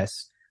money,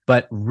 yes,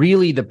 but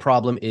really the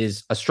problem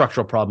is a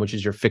structural problem, which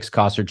is your fixed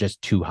costs are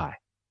just too high.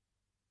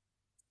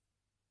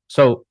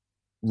 So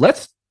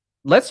let's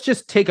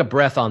just take a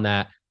breath on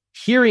that.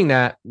 Hearing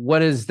that, what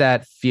does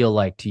that feel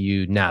like to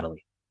you,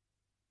 Natalie?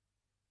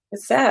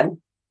 It's sad.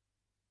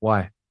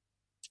 Why?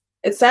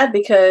 It's sad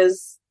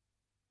because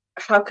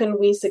how can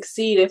we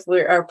succeed if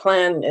our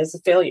plan is a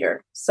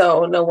failure?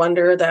 So no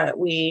wonder that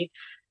we,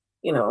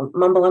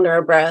 mumble under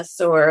our breaths,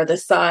 or the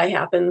sigh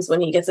happens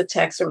when he gets a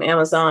text from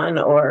Amazon,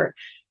 or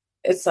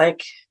it's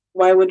like,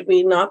 why would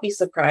we not be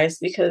surprised?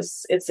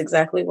 Because it's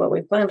exactly what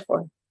we planned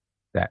for.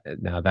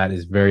 That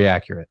is very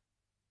accurate.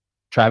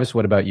 Travis,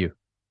 what about you?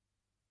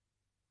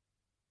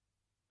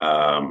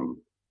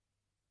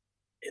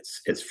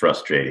 It's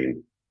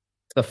frustrating.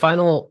 The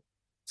final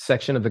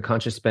section of the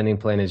conscious spending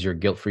plan is your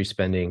guilt-free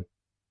spending.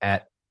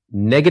 At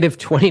Negative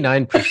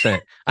 29%.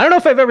 I don't know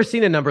if I've ever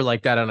seen a number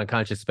like that on a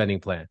conscious spending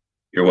plan.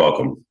 You're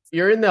welcome.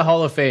 You're in the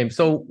Hall of Fame.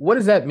 So what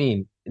does that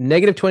mean?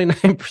 Negative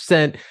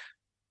 29%.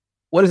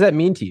 What does that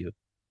mean to you?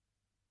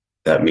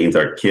 That means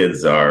our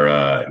kids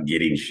are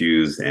getting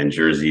shoes and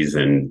jerseys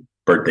and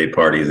birthday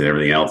parties and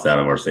everything else out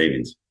of our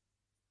savings.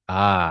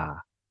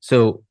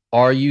 So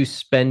are you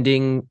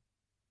spending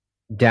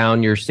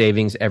down your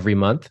savings every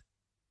month?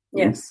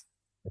 Yes.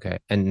 Okay.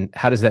 And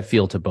how does that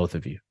feel to both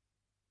of you?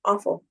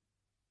 Awful.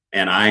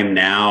 And I'm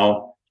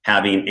now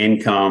having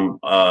income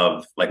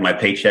of like my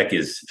paycheck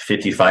is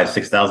 $55,000,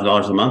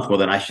 $6,000 a month. Well,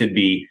 then I should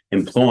be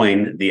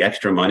employing the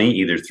extra money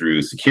either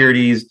through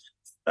securities,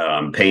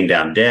 paying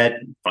down debt,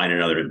 finding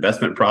another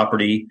investment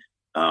property,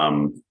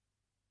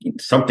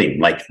 something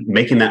like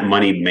making that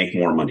money make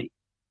more money.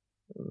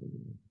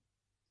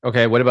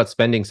 Okay. What about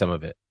spending some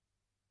of it?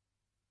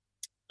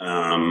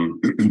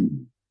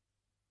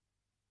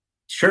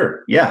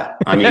 Sure. Yeah.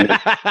 I mean,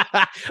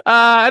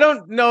 I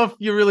don't know if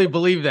you really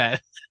believe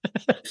that.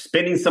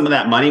 spending some of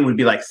that money would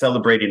be like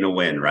celebrating a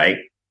win, right?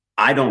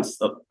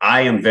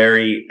 I am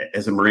very,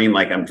 as a Marine,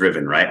 like I'm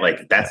driven, right?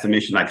 Like that's the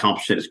mission. I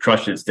accomplished it. It's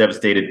crushed it. It's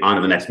devastated. On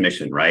to the next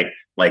mission, right?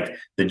 Like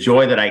the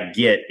joy that I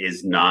get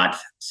is not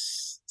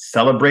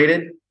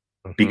celebrated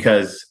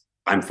because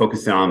I'm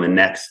focusing on the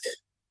next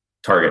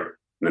target,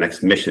 the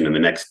next mission, and the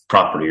next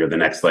property, or the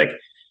next, like,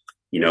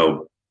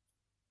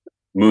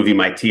 moving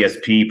my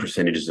TSP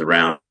percentages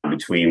around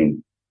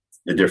between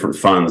the different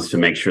funds to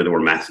make sure that we're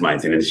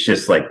maximizing. And it's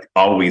just like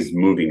always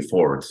moving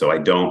forward. So I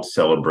don't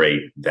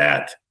celebrate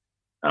that.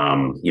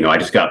 I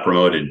just got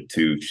promoted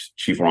to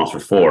Chief Warrant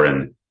Officer 4,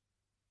 and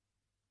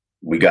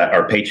we got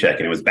our paycheck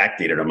and it was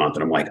backdated a month.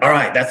 And I'm like, all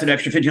right, that's an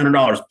extra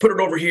 $1,500. Put it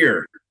over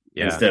here.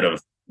 Yeah. Instead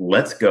of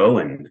let's go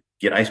and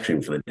get ice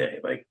cream for the day.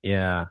 Like,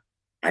 yeah,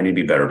 I need to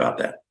be better about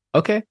that.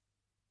 Okay.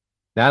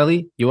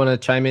 Natalie, you want to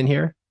chime in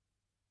here?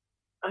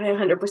 I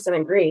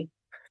 100% agree.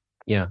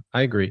 Yeah,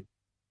 I agree.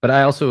 But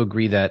I also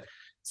agree that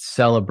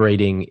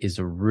celebrating is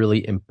a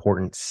really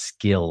important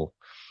skill.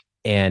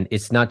 And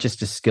it's not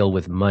just a skill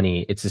with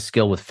money, it's a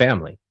skill with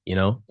family.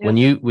 Yeah. When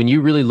you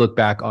really look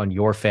back on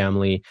your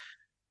family,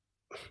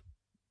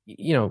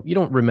 you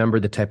don't remember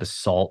the type of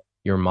salt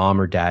your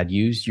mom or dad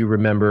used. You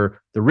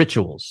remember the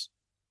rituals.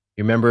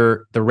 You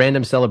remember the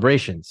random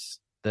celebrations,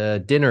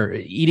 the dinner,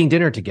 eating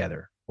dinner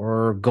together,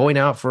 or going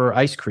out for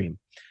ice cream.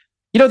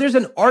 There's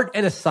an art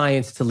and a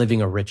science to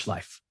living a rich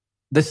life.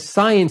 The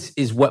science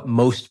is what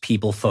most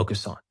people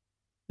focus on.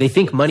 They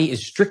think money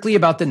is strictly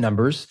about the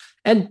numbers.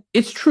 And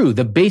it's true.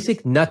 The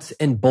basic nuts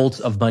and bolts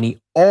of money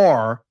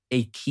are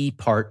a key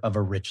part of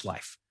a rich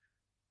life.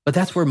 But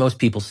that's where most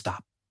people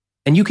stop.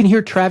 And you can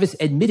hear Travis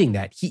admitting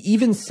that. He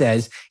even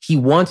says he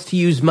wants to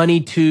use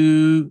money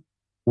to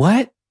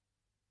what?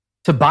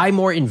 To buy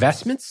more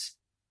investments?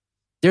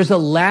 There's a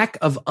lack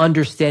of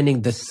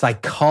understanding the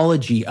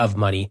psychology of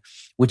money,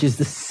 which is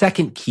the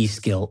second key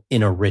skill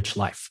in a rich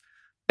life.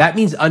 That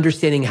means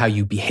understanding how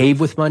you behave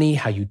with money,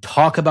 how you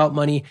talk about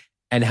money,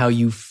 and how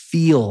you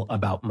feel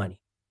about money.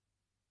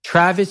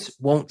 Travis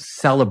won't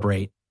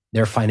celebrate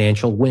their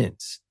financial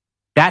wins.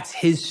 That's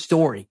his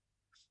story.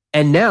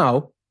 And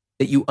now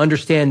that you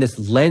understand this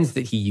lens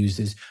that he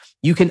uses,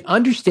 you can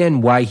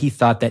understand why he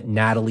thought that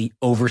Natalie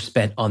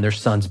overspent on their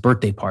son's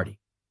birthday party.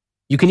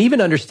 You can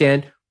even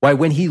understand why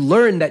when he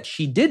learned that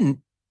she didn't,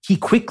 he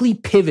quickly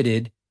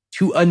pivoted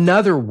to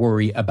another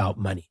worry about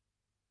money.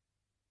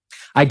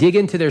 I dig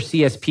into their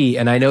CSP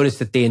and I noticed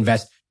that they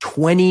invest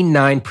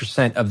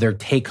 29% of their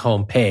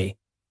take-home pay,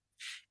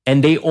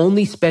 and they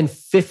only spend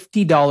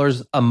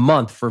 $50 a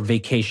month for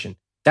vacation.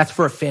 That's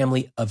for a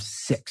family of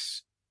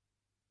 6.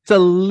 It's a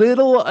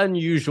little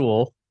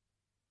unusual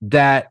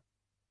that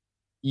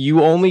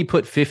you only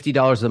put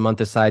 $50 a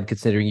month aside,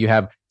 considering you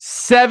have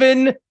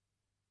 7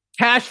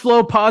 cash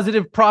flow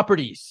positive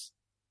properties.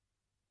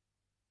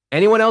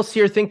 Anyone else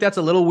here think that's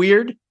a little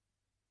weird?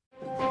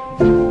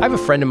 I have a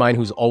friend of mine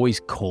who's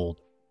always cold.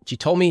 She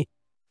told me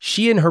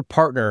she and her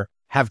partner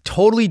have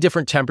totally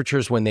different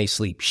temperatures when they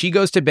sleep. She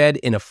goes to bed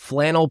in a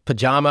flannel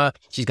pajama.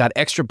 She's got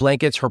extra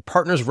blankets. Her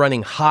partner's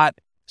running hot.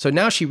 So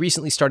now she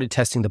recently started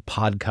testing the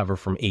pod cover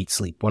from 8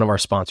 Sleep, one of our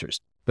sponsors.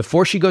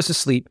 Before she goes to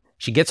sleep,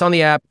 she gets on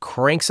the app,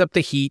 cranks up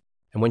the heat,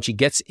 and when she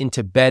gets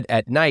into bed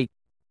at night,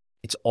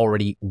 it's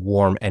already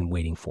warm and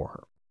waiting for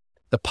her.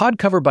 The pod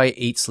cover by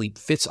 8 Sleep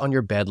fits on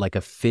your bed like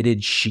a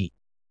fitted sheet,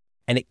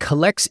 and it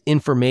collects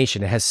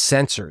information. It has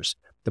sensors.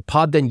 The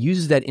pod then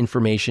uses that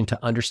information to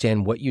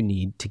understand what you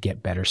need to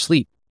get better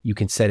sleep. You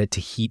can set it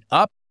to heat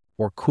up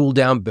or cool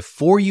down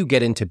before you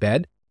get into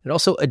bed. It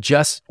also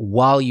adjusts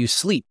while you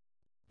sleep.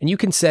 And you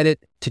can set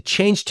it to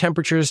change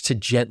temperatures to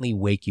gently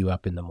wake you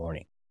up in the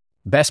morning.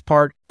 Best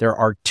part, there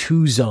are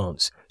 2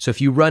 zones. So if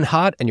you run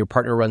hot and your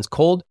partner runs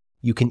cold,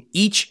 you can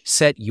each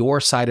set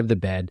your side of the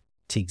bed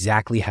to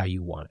exactly how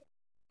you want it.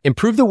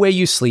 Improve the way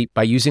you sleep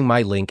by using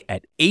my link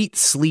at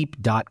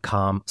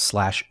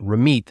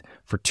 8sleep.com/Ramit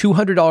for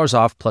 $200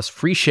 off plus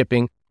free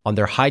shipping on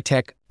their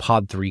high-tech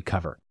Pod 3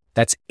 cover.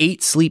 That's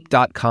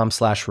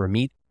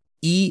 8sleep.com/Ramit,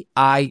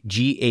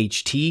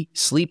 EIGHT,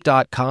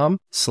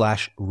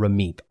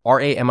 sleep.com/Ramit,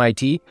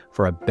 RAMIT,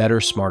 for a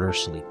better, smarter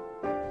sleep.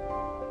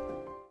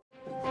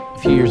 A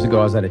few years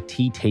ago, I was at a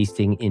tea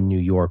tasting in New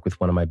York with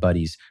one of my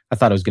buddies. I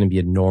thought it was going to be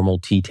a normal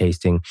tea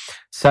tasting.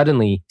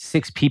 Suddenly,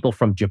 6 people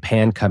from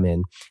Japan come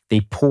in.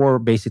 They pour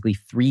basically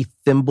 3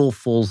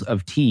 thimblefuls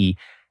of tea,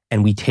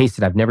 and we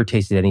tasted. I've never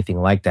tasted anything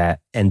like that.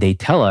 And they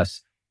tell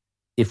us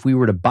if we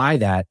were to buy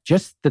that,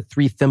 just the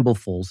 3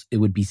 thimblefuls, it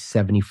would be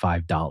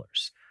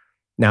 $75.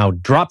 Now,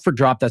 drop for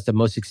drop, that's the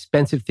most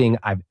expensive thing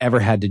I've ever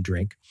had to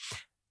drink.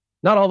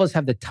 Not all of us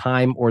have the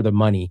time or the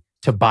money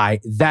to buy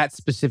that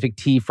specific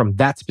tea from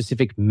that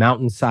specific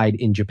mountainside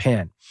in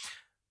Japan.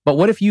 But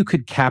what if you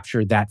could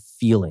capture that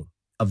feeling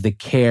of the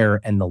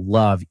care and the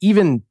love,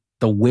 even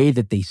the way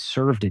that they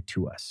served it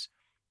to us?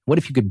 What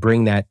if you could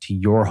bring that to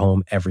your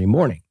home every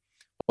morning?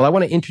 Well, I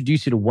want to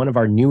introduce you to one of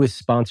our newest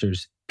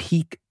sponsors,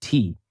 Peak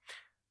Tea.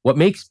 What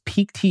makes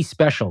Peak Tea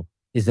special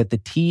is that the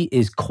tea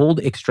is cold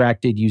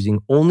extracted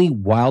using only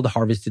wild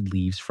harvested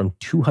leaves from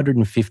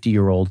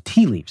 250-year-old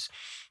tea leaves.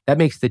 That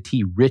makes the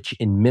tea rich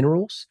in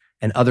minerals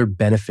and other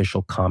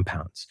beneficial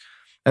compounds.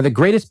 Now, the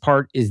greatest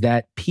part is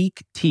that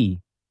Peak Tea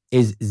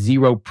is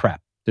zero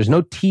prep. There's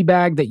no tea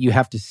bag that you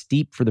have to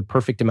steep for the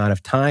perfect amount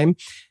of time.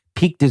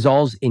 Peak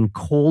dissolves in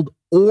cold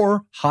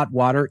or hot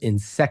water in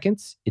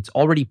seconds. It's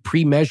already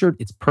pre-measured,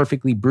 it's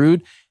perfectly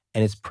brewed,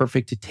 and it's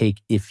perfect to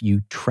take if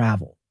you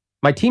travel.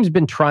 My team's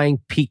been trying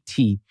Peak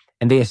Tea,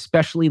 and they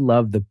especially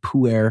love the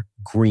Pu'er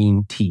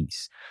green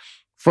teas.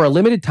 For a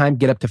limited time,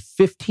 get up to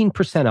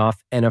 15%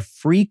 off and a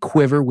free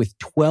quiver with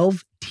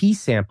 12 tea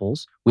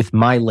samples with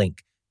my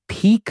link,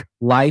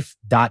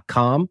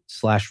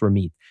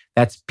 peaklife.com/Ramit.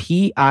 That's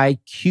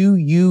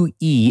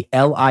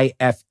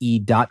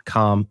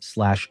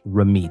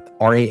PIQUELIFE.com/Ramit,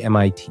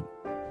 RAMIT.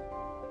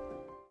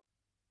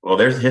 Well,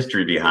 there's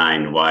history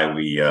behind why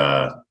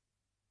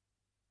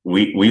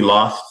we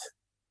lost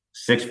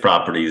 6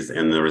 properties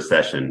in the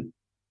recession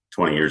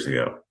 20 years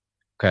ago.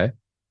 Okay.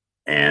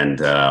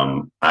 And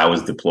I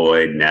was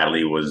deployed.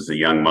 Natalie was a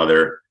young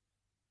mother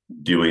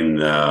doing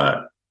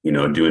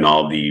doing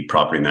all the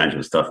property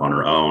management stuff on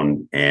her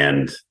own.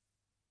 And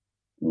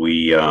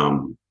we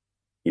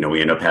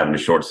ended up having to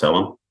short sell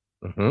them.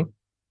 Mm-hmm.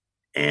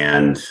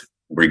 And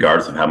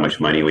regardless of how much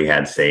money we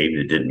had saved,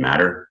 it didn't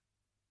matter.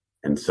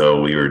 And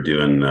so we were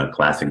doing the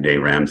classic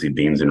Dave Ramsey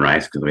beans and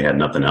rice because we had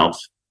nothing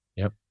else.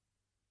 Yep.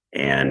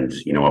 And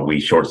you know what? We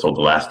short sold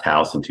the last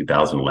house in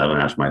 2011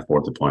 after my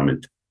 4th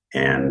deployment,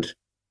 and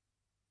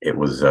it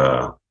was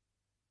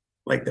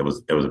it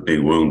was a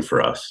big wound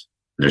for us.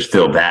 There's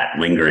still that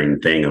lingering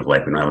thing of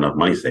like, we don't have enough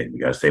money saved. We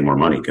got to save more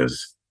money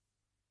because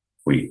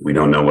we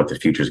don't know what the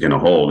future is going to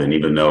hold. And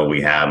even though we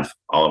have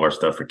all of our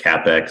stuff for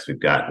CapEx,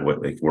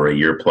 we're a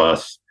year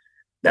plus,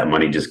 that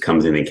money just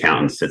comes in the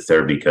account and sits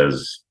there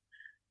because,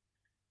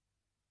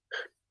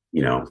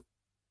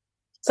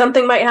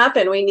 Something might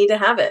happen. We need to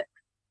have it.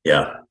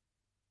 Yeah.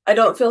 I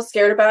don't feel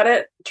scared about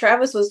it.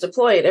 Travis was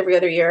deployed every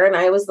other year, and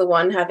I was the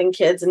one having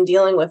kids and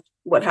dealing with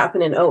what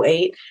happened in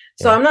 2008.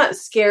 So I'm not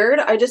scared.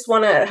 I just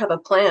want to have a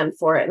plan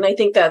for it. And I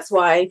think that's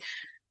why,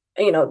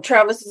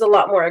 Travis is a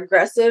lot more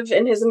aggressive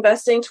in his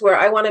investing, to where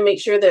I want to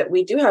make sure that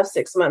we do have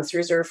 6 months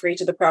reserved for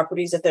each of the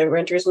properties if the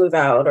renters move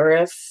out, or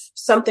if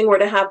something were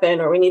to happen,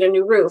 or we need a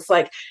new roof.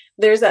 Like,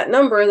 there's that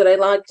number that I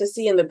like to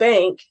see in the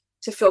bank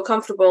to feel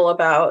comfortable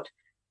about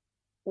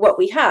what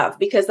we have,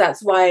 because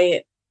that's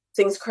why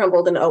things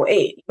crumbled in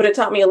 2008. But it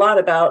taught me a lot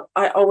about,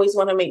 I always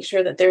want to make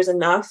sure that there's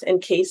enough in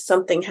case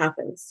something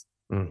happens.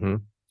 Mm-hmm.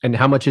 And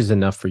how much is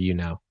enough for you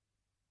now?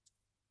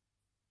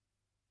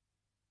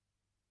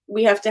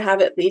 We have to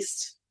have at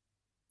least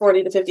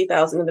 40 to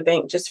 50,000 in the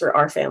bank just for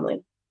our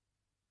family.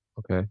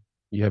 Okay.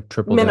 You have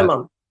triple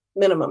minimum. that?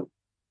 Minimum.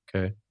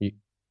 Okay.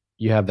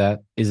 You have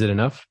that. Is it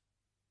enough?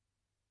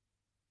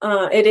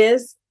 It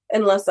is,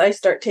 unless I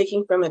start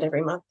taking from it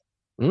every month.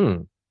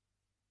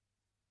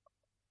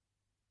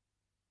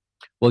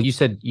 Well, you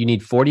said you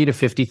need 40 to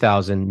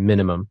 50,000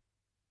 minimum.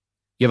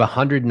 You have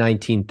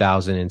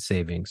 119,000 in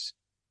savings.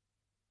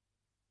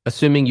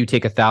 Assuming you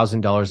take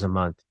 $1,000 a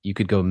month, you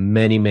could go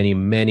many, many,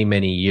 many,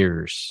 many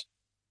years.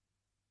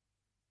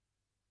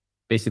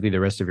 Basically the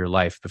rest of your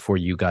life before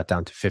you got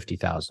down to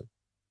 50,000.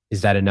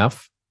 Is that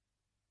enough?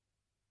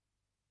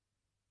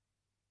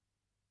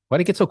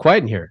 Why'd it get so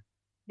quiet in here?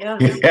 Yeah.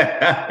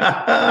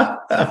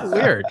 That's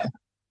weird.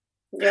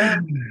 Yeah.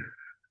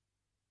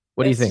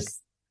 What do you think?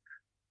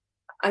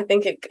 I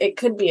think it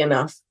could be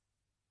enough.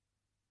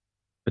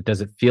 But does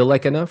it feel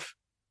like enough?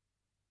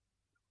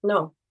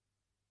 No.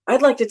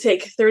 I'd like to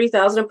take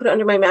 30,000 and put it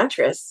under my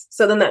mattress.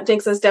 So then that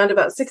takes us down to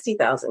about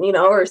 60,000,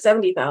 or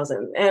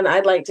 70,000. And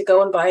I'd like to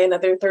go and buy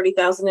another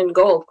 30,000 in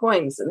gold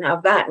coins and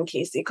have that in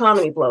case the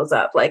economy blows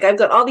up. Like, I've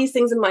got all these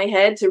things in my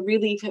head to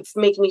really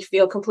make me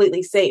feel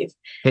completely safe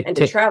and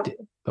to travel.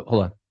 But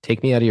hold on.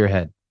 Take me out of your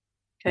head.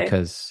 Okay.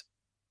 Because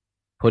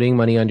putting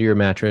money under your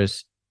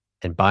mattress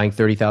and buying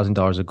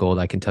 $30,000 of gold,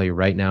 I can tell you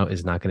right now,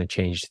 is not going to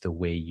change the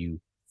way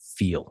you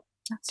feel.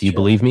 Do you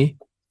believe me?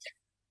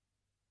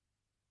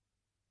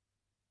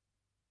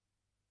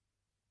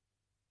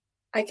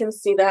 I can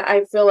see that.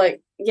 I feel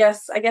like,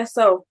 yes, I guess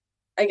so.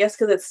 I guess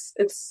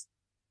because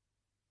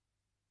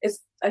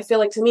I feel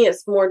like to me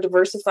it's more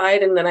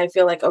diversified, and then I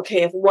feel like,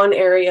 okay, if one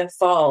area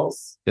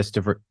falls,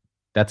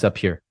 that's up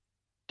here.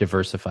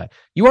 Diversified.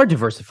 You are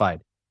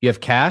diversified. You have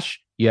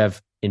cash, you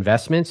have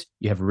investments,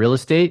 you have real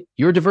estate.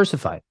 You're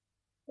diversified.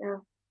 Yeah.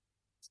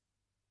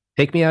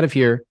 Take me out of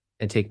here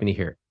and take me to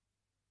here.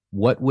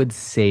 What would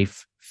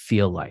safe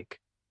feel like?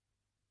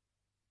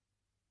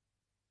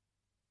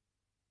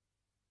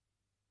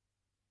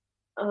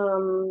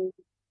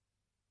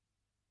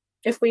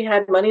 If we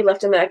had money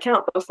left in that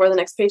account before the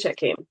next paycheck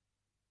came.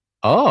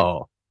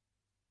 Oh,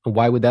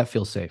 why would that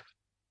feel safe?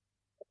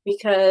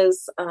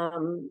 Because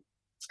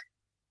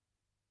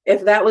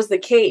if that was the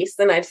case,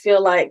 then I'd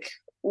feel like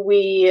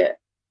we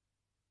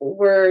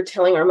were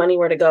telling our money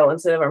where to go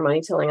instead of our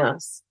money telling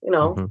us, you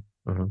know?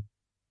 Mm-hmm, mm-hmm.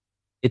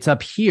 It's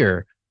up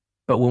here,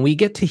 but when we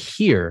get to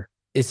here,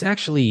 it's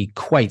actually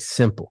quite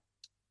simple.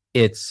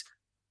 It's,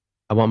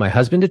 I want my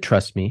husband to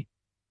trust me,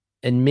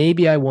 and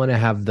maybe I want to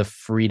have the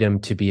freedom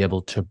to be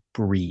able to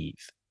breathe,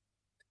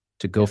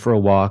 to go for a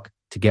walk,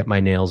 to get my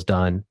nails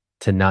done,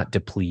 to not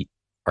deplete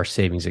our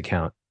savings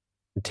account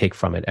and take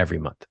from it every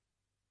month.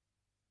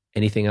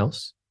 Anything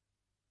else?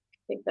 I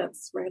think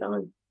that's right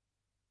on.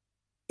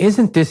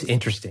 Isn't this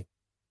interesting?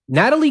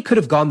 Natalie could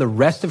have gone the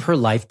rest of her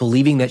life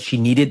believing that she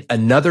needed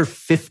another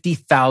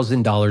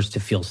 $50,000 to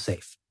feel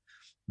safe.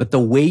 But the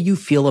way you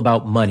feel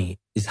about money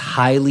is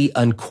highly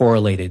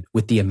uncorrelated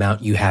with the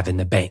amount you have in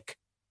the bank.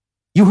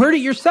 You heard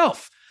it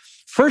yourself.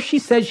 First, she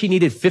said she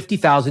needed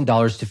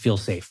 $50,000 to feel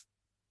safe.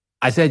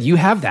 I said, you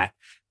have that.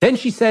 Then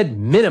she said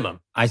minimum.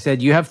 I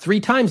said, you have 3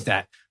 times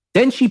that.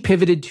 Then she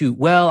pivoted to,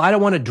 well, I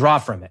don't want to draw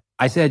from it.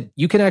 I said,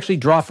 you can actually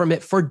draw from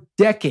it for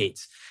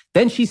decades.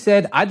 Then she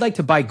said, I'd like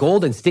to buy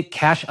gold and stick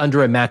cash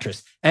under a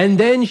mattress. And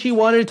then she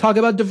wanted to talk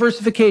about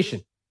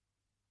diversification.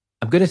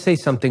 I'm going to say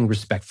something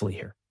respectfully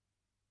here.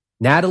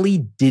 Natalie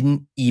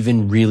didn't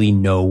even really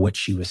know what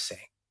she was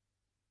saying.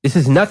 This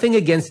is nothing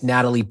against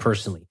Natalie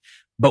personally,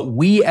 but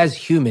we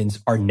as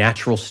humans are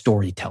natural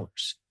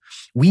storytellers.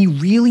 We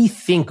really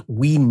think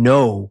we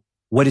know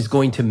what is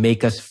going to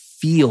make us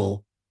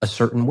feel a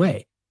certain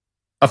way.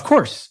 Of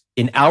course,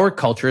 in our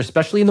culture,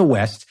 especially in the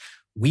West,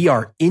 we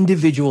are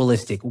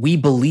individualistic. We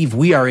believe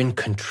we are in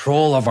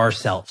control of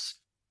ourselves,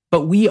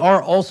 but we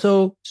are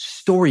also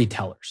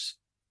storytellers.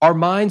 Our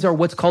minds are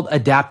what's called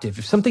adaptive.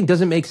 If something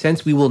doesn't make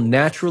sense, we will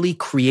naturally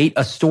create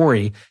a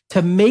story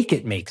to make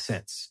it make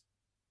sense.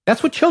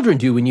 That's what children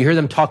do when you hear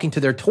them talking to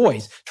their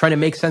toys, trying to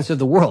make sense of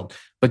the world.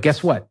 But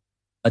guess what?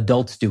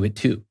 Adults do it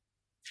too.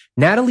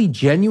 Natalie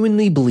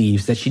genuinely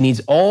believes that she needs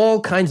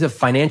all kinds of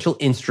financial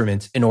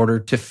instruments in order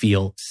to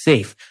feel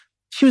safe.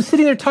 She was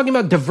sitting there talking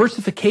about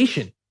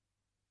diversification,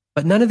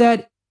 but none of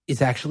that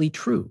is actually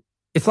true.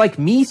 It's like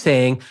me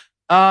saying,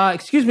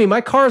 excuse me,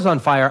 my car is on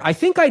fire. I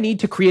think I need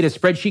to create a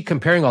spreadsheet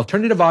comparing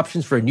alternative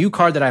options for a new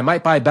car that I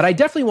might buy, but I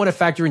definitely want to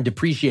factor in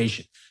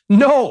depreciation.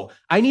 No,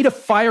 I need a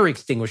fire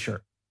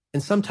extinguisher.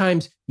 And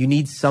sometimes you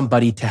need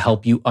somebody to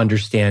help you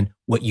understand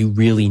what you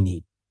really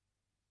need.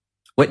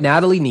 What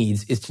Natalie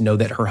needs is to know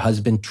that her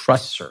husband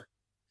trusts her,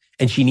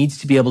 and she needs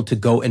to be able to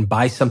go and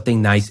buy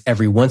something nice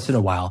every once in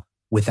a while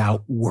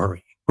without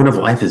worrying. The point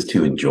of life is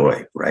to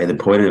enjoy, right? The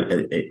point of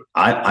it,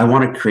 I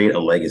want to create a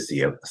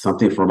legacy of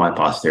something for my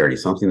posterity,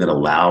 something that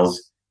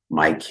allows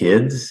my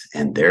kids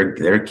and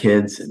their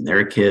kids and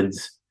their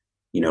kids,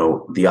 you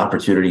know, the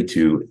opportunity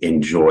to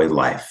enjoy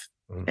life.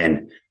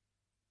 Mm-hmm.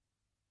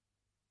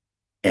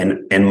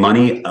 And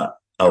money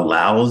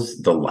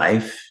allows the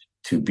life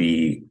to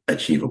be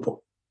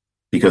achievable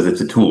because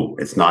it's a tool.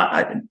 It's not,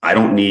 I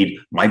don't need,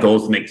 my goal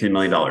is to make $10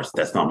 million.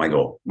 That's not my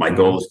goal. My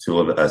goal is to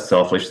live a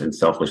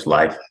selfish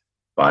life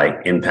by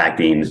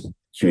impacting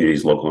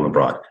communities local and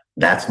abroad.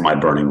 That's my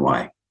burning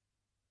why,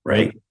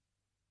 right?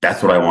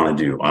 That's what I want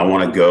to do. I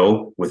want to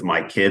go with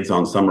my kids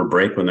on summer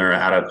break when they're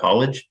out of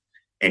college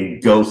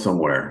and go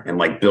somewhere and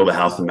like build a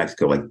house in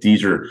Mexico. Like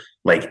these are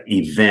like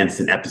events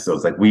and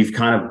episodes. Like we've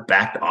kind of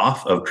backed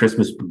off of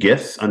Christmas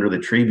gifts under the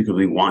tree because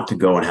we want to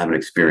go and have an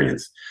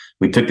experience.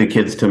 We took the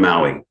kids to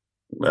Maui.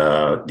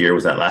 Dear,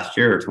 was that last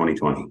year or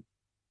 2020?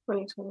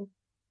 2020.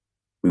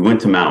 We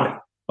went to Maui.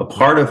 A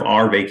part of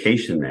our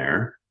vacation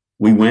there,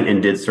 we went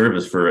and did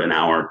service for an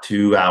hour,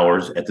 2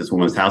 hours at this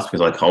woman's house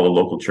because I called a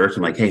local church.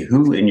 I'm like, hey,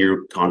 who in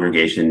your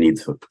congregation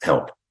needs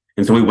help?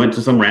 And so we went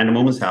to some random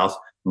woman's house,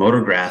 mowed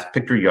her grass,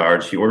 picked her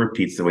yard. She ordered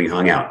pizza. We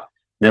hung out.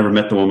 Never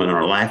met the woman in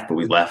our life, but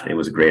we left. It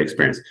was a great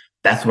experience.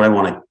 That's what I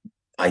want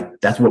to,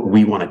 that's what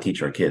we want to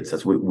teach our kids.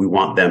 That's what we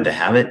want them to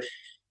have it.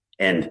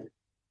 And,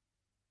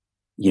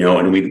 you know,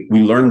 and we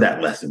learned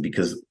that lesson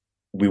because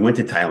we went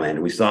to Thailand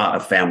and we saw a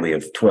family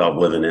of 12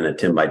 living in a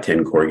 10 by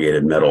 10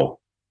 corrugated metal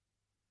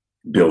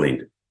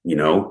building. You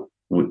know,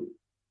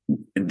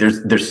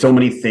 there's so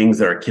many things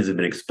that our kids have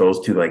been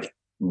exposed to, like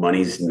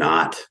money's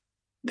not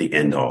the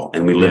end all.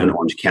 And we live in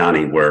Orange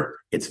County where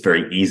it's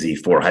very easy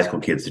for high school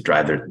kids to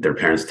drive their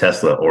parents'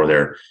 Tesla or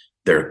their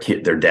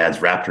dad's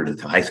Raptor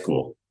to high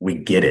school. We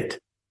get it.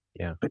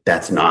 Yeah. But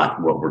that's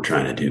not what we're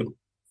trying to do.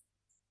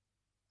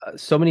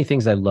 So many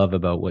things I love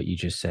about what you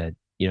just said.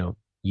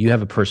 You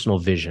have a personal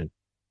vision.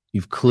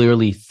 You've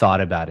clearly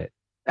thought about it.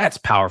 That's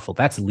powerful.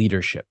 That's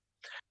leadership.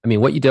 I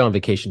mean, what you did on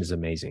vacation is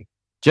amazing.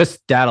 Just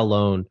that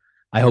alone,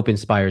 I hope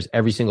inspires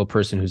every single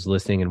person who's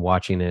listening and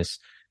watching this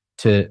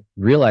to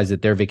realize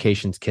that their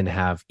vacations can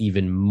have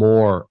even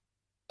more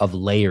of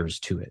layers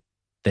to it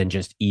than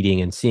just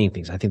eating and seeing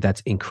things. I think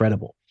that's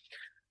incredible.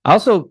 I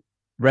also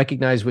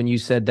recognize when you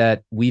said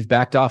that we've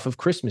backed off of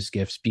Christmas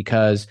gifts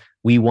because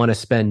we want to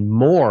spend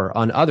more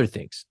on other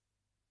things.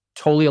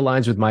 Totally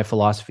aligns with my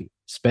philosophy.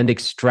 Spend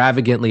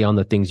extravagantly on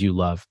the things you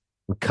love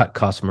and cut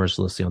costs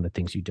mercilessly on the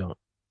things you don't.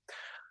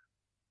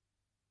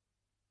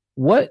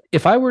 What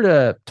if I were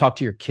to talk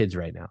to your kids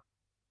right now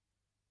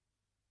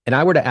and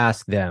I were to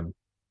ask them,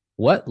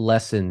 what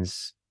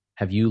lessons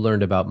have you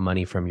learned about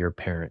money from your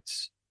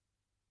parents?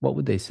 What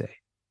would they say?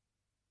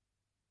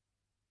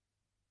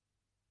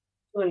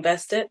 To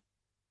invest it.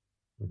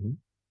 Mm-hmm.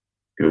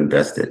 To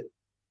invest it.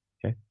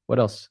 Okay. What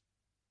else?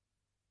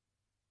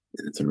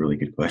 That's a really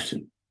good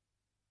question.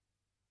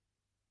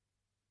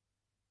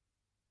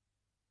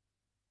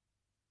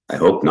 I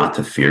hope not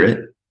to fear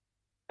it.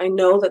 I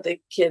know that the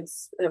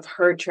kids have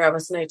heard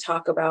Travis and I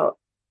talk about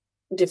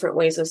different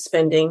ways of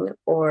spending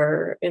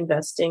or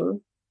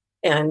investing,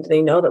 and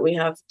they know that we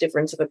have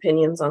difference of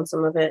opinions on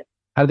some of it.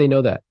 How do they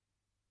know that?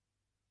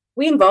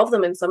 We involve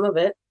them in some of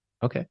it.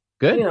 Okay,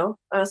 good.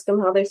 Ask them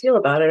how they feel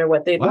about it or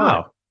what they'd want.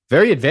 Wow,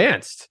 very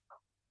advanced.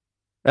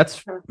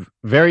 That's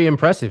very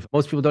impressive.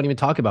 Most people don't even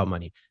talk about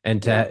money,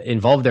 and to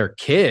involve their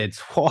kids,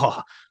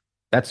 whoa,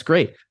 that's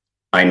great.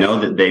 I know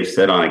that they've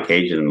said on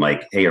occasion,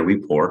 like, "Hey, are we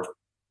poor?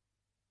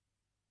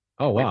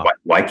 Oh wow! Like,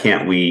 why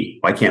can't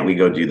we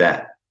go do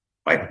that?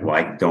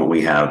 Why don't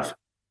we have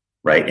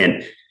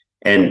right?"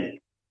 And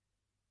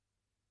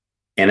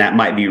that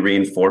might be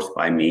reinforced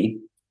by me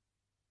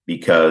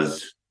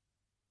because,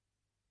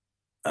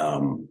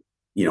 we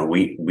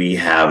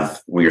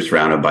are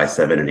surrounded by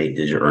 7 and 8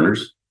 digit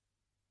earners,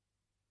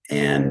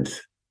 and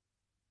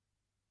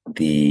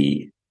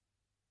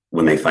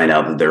when they find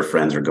out that their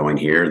friends are going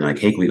here and like,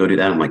 "Hey, can we go do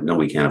that?" I'm like, "No,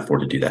 we can't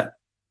afford to do that."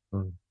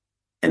 Mm.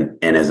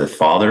 And as a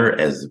father,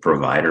 as a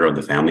provider of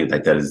the family,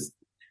 like that is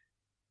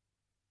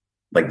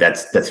like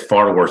that's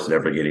far worse than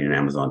ever getting an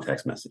Amazon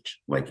text message.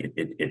 Like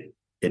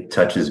it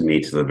touches me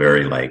to the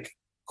very like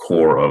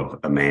core of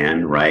a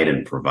man, right?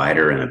 And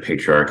provider and a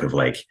patriarch of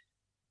like,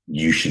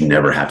 you should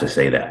never have to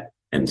say that.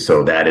 And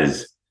so that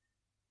is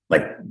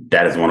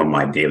one of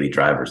my daily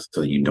drivers,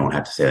 so that you don't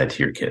have to say that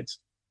to your kids.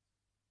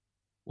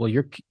 Well,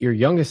 your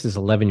youngest is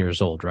 11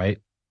 years old, right?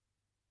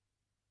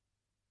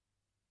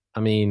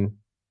 I mean,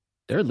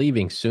 they're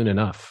leaving soon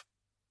enough.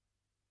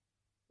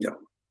 Yeah.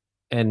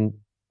 And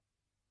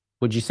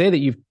would you say that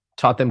you've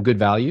taught them good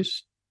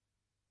values?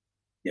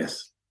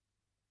 Yes.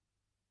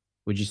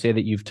 Would you say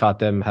that you've taught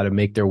them how to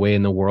make their way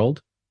in the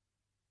world?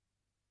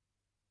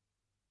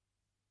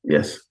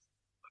 Yes.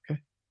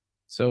 Okay.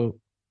 So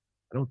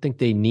I don't think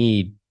they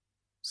need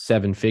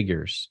 7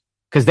 figures,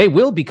 because they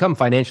will become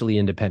financially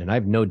independent. I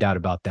have no doubt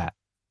about that.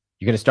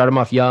 You're going to start them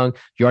off young.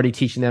 You're already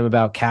teaching them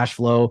about cash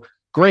flow.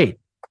 Great.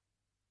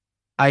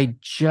 I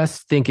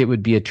just think it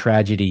would be a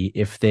tragedy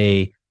if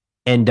they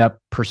end up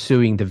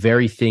pursuing the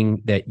very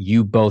thing that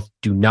you both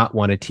do not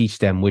want to teach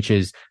them, which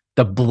is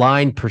the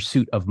blind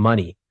pursuit of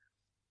money,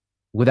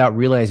 without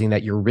realizing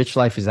that your rich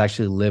life is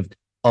actually lived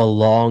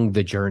along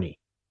the journey,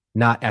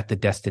 not at the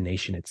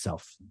destination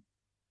itself.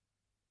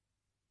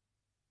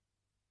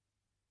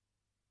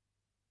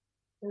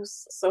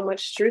 There's so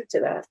much truth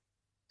to that.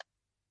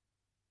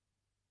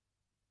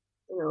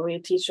 We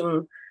teach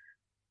them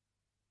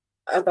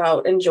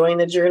about enjoying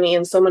the journey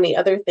and so many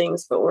other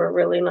things, but we're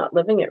really not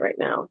living it right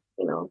now.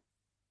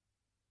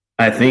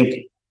 I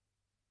think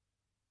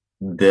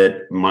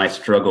that my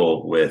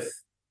struggle with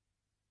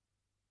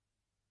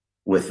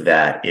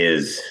that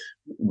is,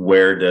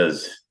 where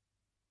does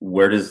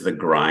the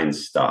grind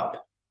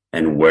stop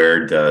and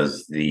where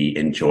does the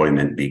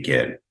enjoyment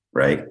begin?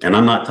 Right. And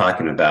I'm not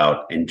talking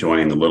about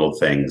enjoying the little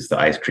things, the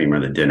ice cream or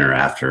the dinner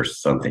after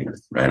something,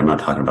 right? I'm not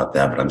talking about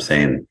that, but I'm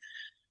saying,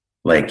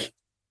 like,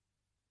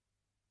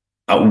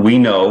 we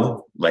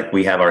know, like,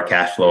 we have our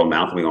cash flow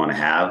amount that we want to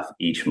have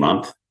each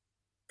month,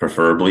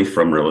 preferably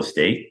from real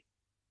estate,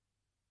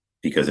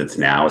 because it's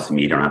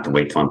me. You don't have to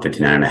wait till I'm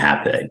 59 and a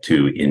half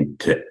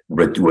to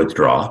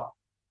withdraw.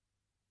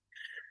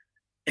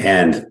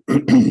 And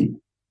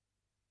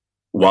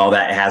while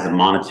that has a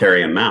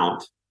monetary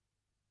amount,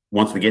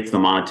 once we get to the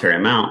monetary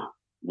amount,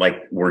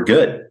 like, we're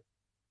good.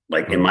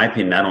 Like, in my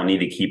opinion, I don't need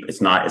to keep,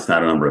 it's not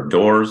a number of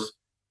doors.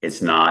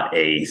 It's not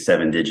a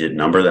 7-digit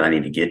number that I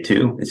need to get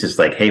to. It's just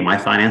like, hey, my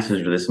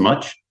finances are this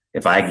much.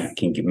 If I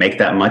can make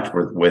that much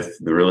with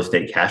the real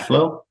estate cash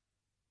flow,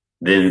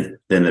 then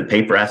the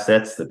paper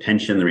assets, the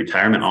pension, the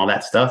retirement, all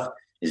that stuff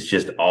is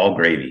just all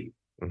gravy,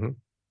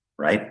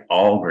 right?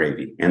 All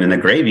gravy. And then the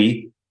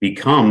gravy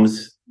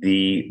becomes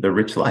the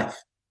rich life.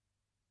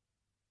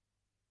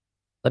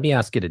 Let me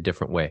ask it a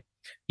different way.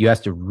 You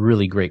asked a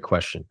really great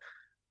question.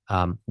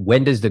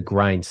 When does the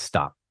grind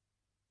stop?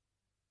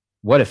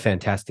 What a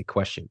fantastic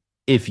question.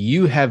 If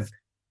you have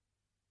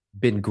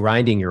been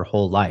grinding your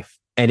whole life,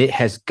 and it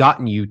has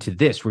gotten you to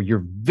this where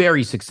you're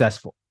very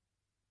successful.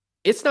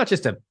 It's not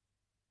just an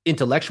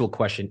intellectual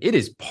question. It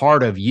is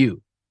part of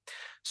you.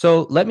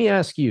 So let me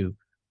ask you,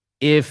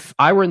 if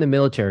I were in the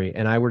military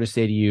and I were to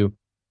say to you,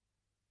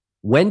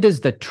 when does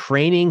the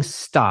training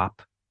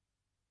stop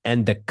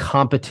and the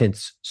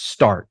competence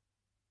start?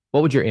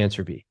 What would your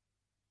answer be?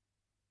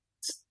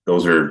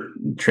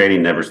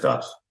 Training never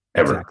stops,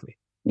 ever. Exactly.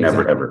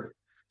 Never, ever.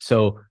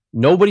 So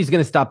nobody's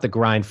going to stop the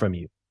grind from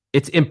you.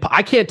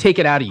 I can't take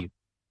it out of you.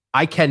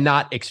 I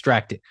cannot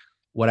extract it.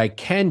 What I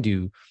can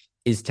do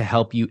is to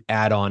help you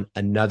add on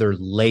another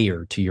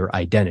layer to your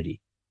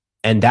identity.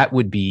 And that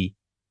would be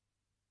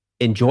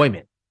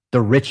enjoyment,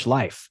 the rich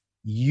life,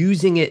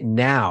 using it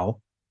now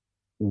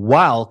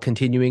while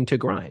continuing to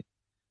grind.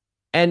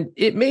 And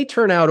it may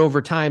turn out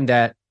over time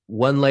that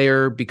one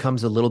layer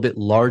becomes a little bit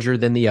larger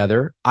than the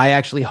other. I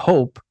actually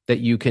hope that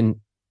you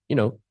can,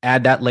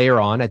 add that layer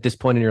on at this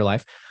point in your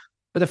life.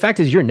 But the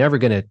fact is, you're never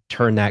going to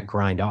turn that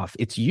grind off.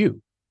 It's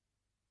you.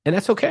 And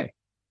that's okay.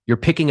 You're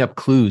picking up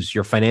clues,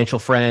 your financial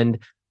friend,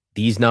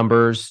 these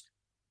numbers,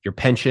 your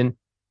pension.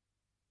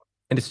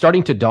 And it's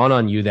starting to dawn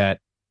on you that,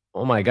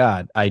 oh my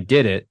God, I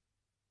did it.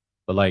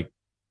 But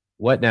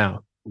what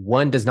now?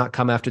 One does not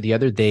come after the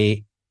other.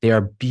 They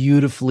are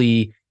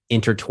beautifully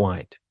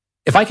intertwined.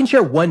 If I can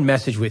share one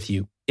message with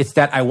you, it's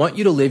that I want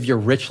you to live your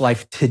rich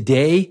life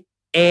today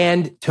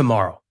and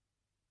tomorrow.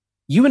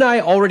 You and I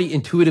already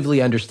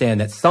intuitively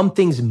understand that some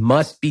things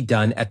must be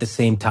done at the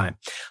same time.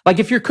 Like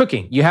if you're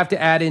cooking, you have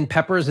to add in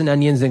peppers and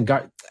onions and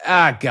God,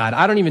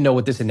 I don't even know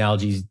what this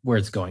analogy is, where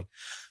it's going.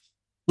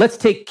 Let's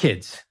take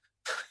kids.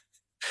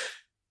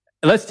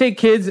 Let's take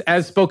kids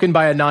as spoken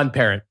by a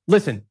non-parent.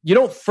 Listen, you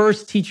don't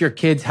first teach your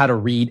kids how to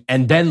read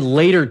and then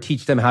later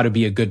teach them how to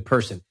be a good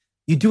person.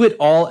 You do it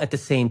all at the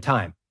same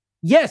time.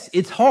 Yes,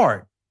 it's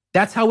hard.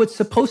 That's how it's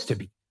supposed to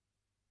be.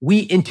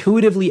 We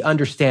intuitively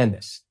understand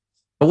this.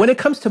 But when it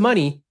comes to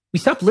money, we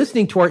stop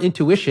listening to our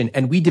intuition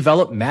and we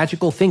develop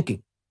magical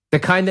thinking, the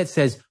kind that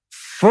says,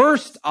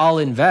 first I'll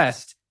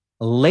invest,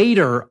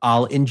 later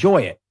I'll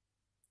enjoy it.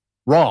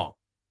 Wrong.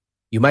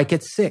 You might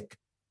get sick.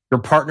 Your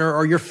partner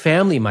or your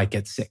family might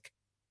get sick.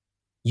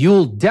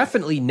 You'll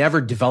definitely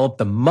never develop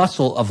the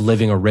muscle of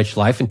living a rich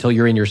life until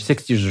you're in your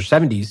 60s or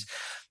 70s.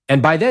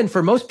 And by then,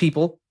 for most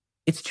people,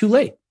 it's too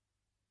late.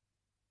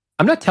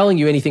 I'm not telling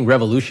you anything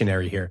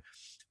revolutionary here.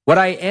 What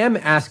I am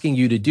asking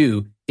you to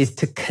do is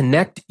to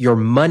connect your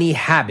money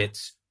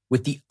habits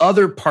with the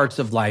other parts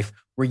of life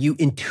where you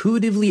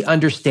intuitively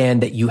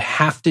understand that you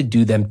have to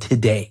do them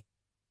today.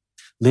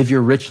 Live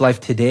your rich life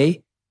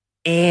today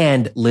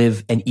and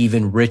live an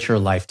even richer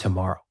life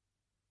tomorrow.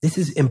 This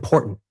is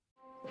important.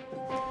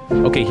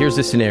 Okay, here's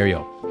the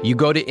scenario. You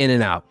go to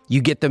In-N-Out,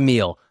 you get the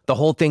meal. The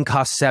whole thing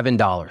costs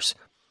 $7.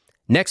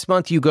 Next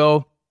month you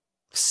go,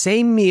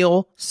 same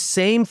meal,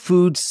 same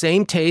food,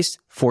 same taste,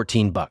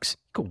 $14. You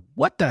go,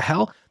 what the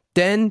hell?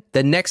 Then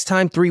the next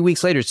time, 3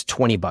 weeks later, it's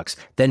 $20,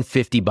 then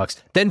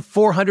 $50, then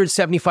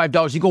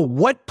 $475. You go,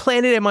 what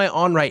planet am I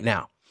on right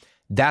now?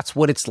 That's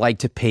what it's like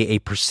to pay a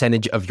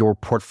percentage of your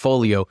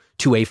portfolio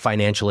to a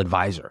financial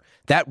advisor.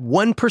 That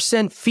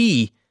 1%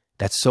 fee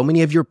that so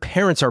many of your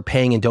parents are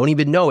paying and don't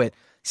even know it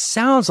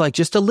sounds like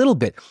just a little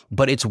bit,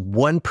 but it's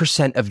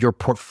 1% of your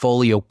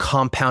portfolio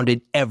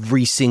compounded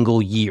every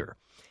single year.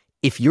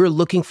 If you're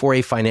looking for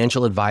a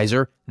financial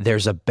advisor,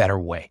 there's a better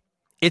way.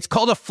 It's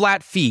called a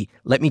flat fee.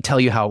 Let me tell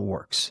you how it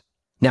works.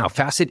 Now,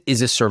 Facet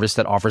is a service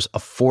that offers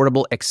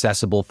affordable,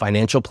 accessible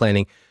financial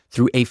planning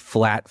through a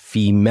flat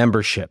fee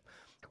membership.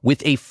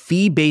 With a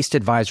fee-based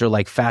advisor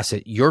like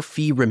Facet, your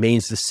fee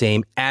remains the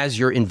same as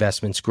your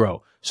investments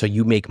grow. So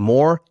you make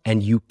more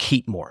and you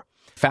keep more.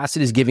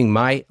 Facet is giving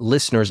my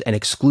listeners an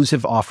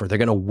exclusive offer. They're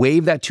going to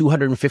waive that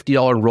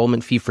 $250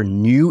 enrollment fee for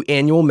new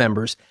annual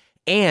members,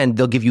 and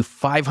they'll give you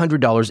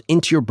 $500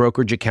 into your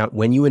brokerage account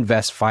when you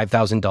invest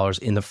 $5,000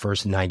 in the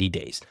first 90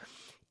 days.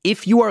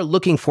 If you are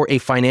looking for a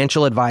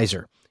financial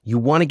advisor, you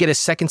want to get a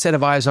second set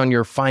of eyes on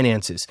your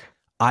finances,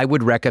 I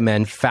would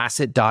recommend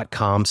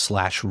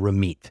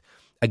facet.com/Ramit.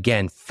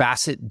 Again,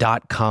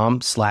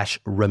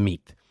 facet.com/Ramit.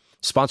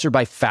 Sponsored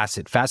by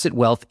Facet. Facet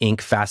Wealth,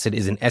 Inc. Facet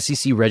is an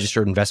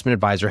SEC-registered investment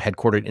advisor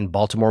headquartered in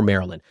Baltimore,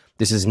 Maryland.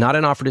 This is not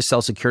an offer to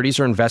sell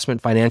securities or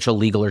investment, financial,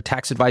 legal, or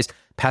tax advice.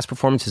 Past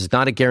performance is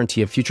not a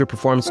guarantee of future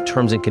performance.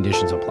 Terms and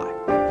conditions apply.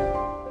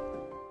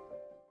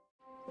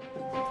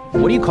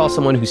 What do you call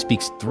someone who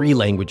speaks 3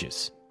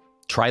 languages?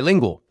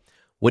 Trilingual.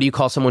 What do you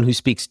call someone who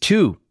speaks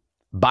 2?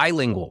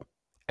 Bilingual.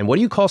 And what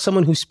do you call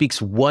someone who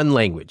speaks 1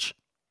 language?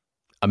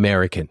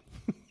 American.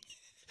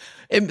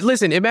 And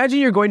listen, imagine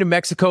you're going to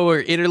Mexico or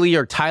Italy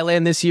or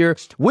Thailand this year.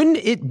 Wouldn't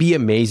it be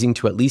amazing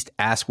to at least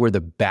ask where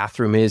the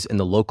bathroom is in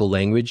the local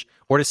language,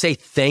 or to say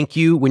thank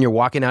you when you're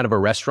walking out of a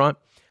restaurant?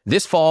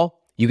 This fall,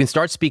 you can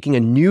start speaking a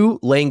new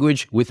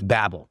language with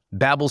Babbel.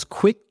 Babbel's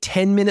quick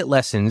 10-minute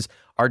lessons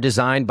are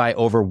designed by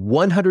over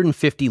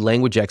 150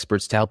 language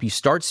experts to help you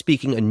start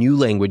speaking a new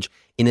language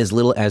in as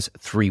little as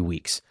 3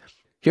 weeks.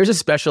 Here's a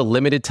special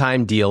limited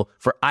time deal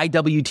for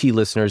IWT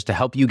listeners to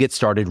help you get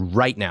started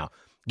right now.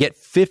 Get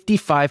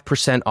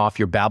 55% off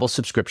your Babbel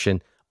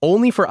subscription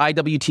only for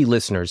IWT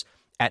listeners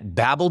at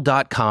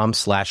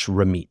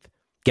babbel.com/Ramit.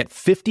 Get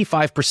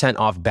 55%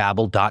 off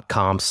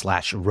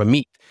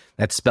babbel.com/Ramit.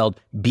 That's spelled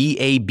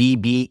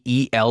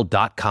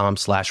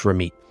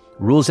BABBEL.com/Ramit.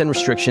 Rules and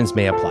restrictions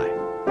may apply.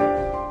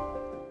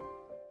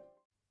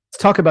 Let's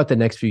talk about the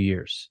next few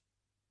years,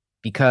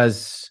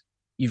 because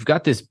you've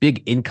got this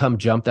big income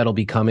jump that'll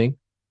be coming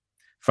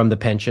from the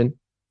pension.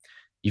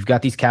 You've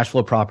got these cash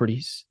flow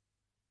properties,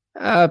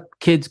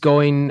 kids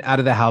going out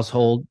of the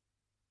household.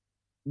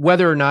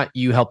 Whether or not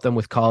you help them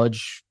with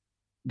college,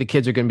 the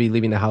kids are going to be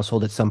leaving the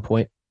household at some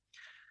point.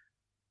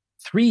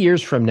 3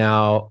 years from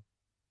now,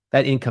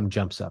 that income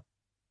jumps up.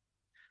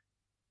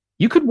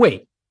 You could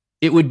wait.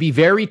 It would be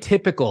very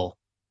typical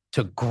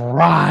to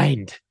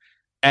grind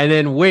and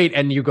then wait,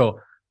 and you go,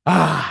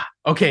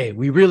 okay,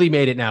 we really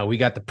made it now. We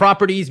got the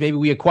properties. Maybe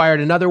we acquired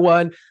another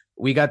one.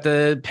 We got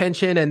the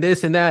pension and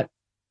this and that.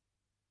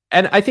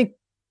 And I think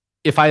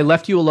if I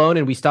left you alone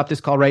and we stopped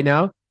this call right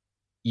now,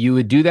 you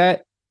would do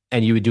that,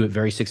 and you would do it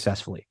very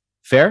successfully.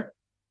 Fair?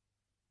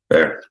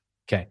 Fair.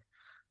 Okay.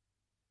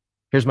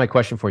 Here's my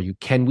question for you.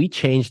 Can we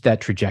change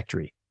that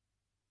trajectory?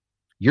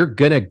 You're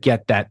going to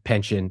get that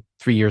pension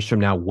 3 years from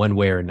now, one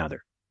way or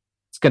another.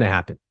 It's going to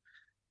happen.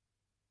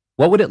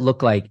 What would it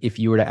look like if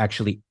you were to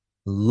actually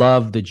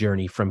love the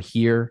journey from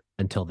here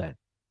until then?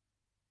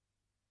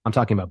 I'm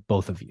talking about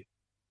both of you.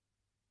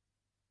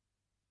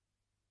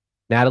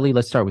 Natalie,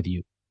 let's start with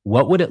you.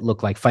 What would it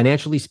look like,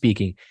 financially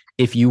speaking,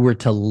 if you were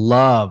to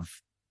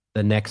love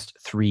the next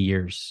 3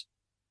 years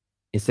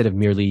instead of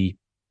merely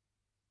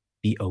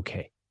be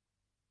okay?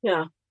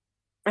 Yeah,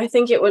 I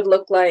think it would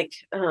look like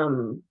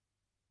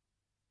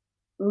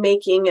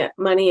making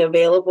money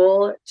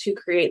available to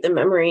create the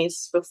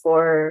memories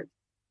before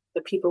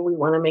the people we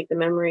want to make the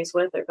memories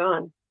with are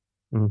gone.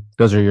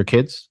 Those are your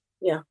kids?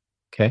 Yeah.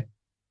 Okay.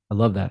 I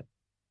love that.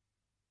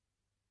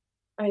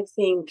 I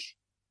think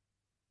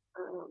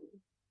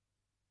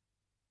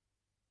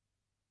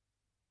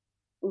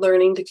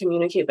learning to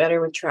communicate better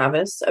with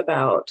Travis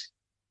about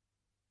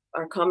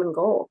our common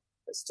goal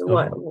as to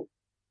what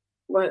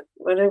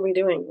are we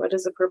doing? What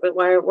is the purpose?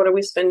 What are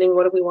we spending?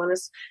 What do we want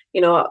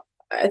to,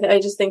 I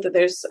just think that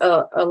there's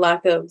a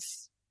lack of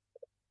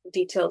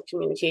detailed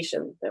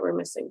communication that we're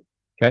missing.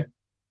 Okay.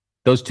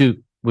 Those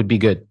two would be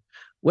good.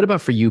 What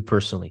about for you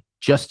personally?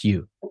 Just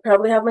you? I'll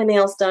probably have my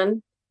nails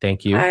done.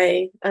 Thank you.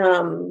 I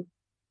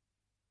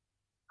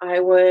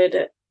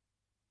would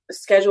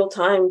schedule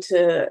time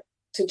to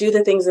do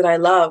the things that I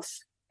love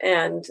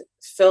and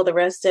fill the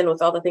rest in with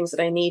all the things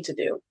that I need to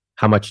do.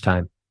 How much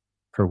time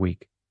per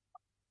week?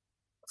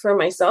 For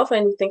myself,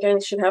 I think I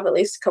should have at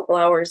least a couple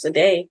hours a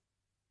day.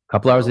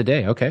 Couple hours a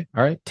day. Okay.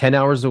 All right. 10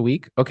 hours a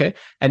week. Okay.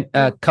 And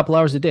a couple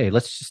hours a day.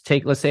 Let's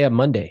say a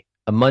Monday.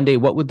 A Monday,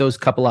 what would those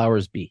couple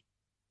hours be?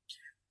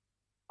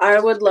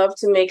 I would love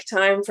to make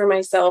time for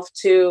myself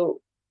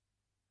to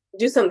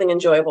do something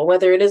enjoyable,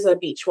 whether it is a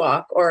beach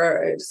walk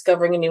or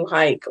discovering a new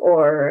hike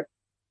or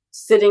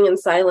sitting in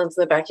silence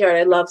in the backyard.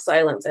 I love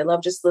silence. I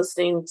love just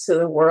listening to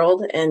the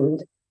world,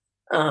 and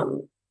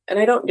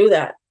I don't do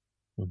that.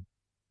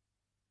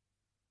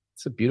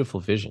 It's a beautiful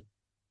vision.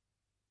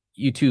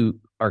 You two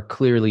are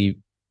clearly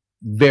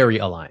very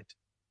aligned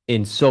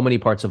in so many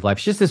parts of life.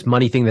 It's just this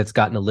money thing that's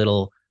gotten a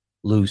little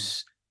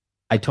loose.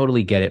 I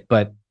totally get it,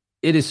 but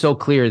it is so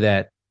clear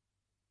that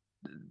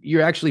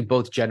you're actually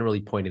both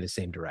generally pointing the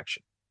same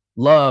direction.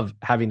 Love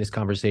having this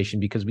conversation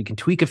because we can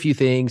tweak a few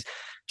things,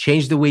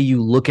 change the way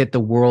you look at the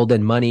world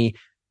and money,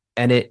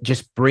 and it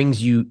just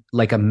brings you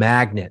like a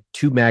magnet,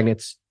 two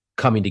magnets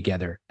coming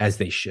together as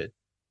they should.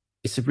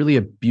 It's really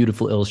a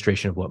beautiful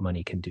illustration of what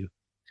money can do.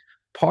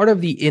 Part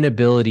of the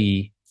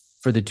inability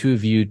for the two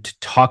of you to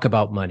talk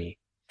about money,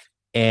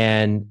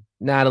 and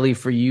Natalie,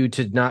 for you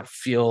to not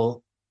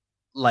feel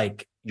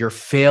like you're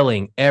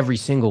failing every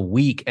single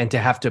week and to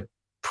have to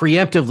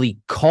preemptively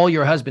call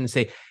your husband and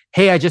say,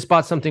 hey, I just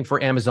bought something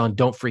for Amazon.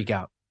 Don't freak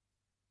out.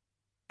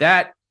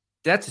 That's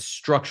a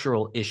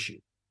structural issue.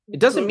 It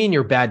doesn't mean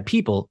you're bad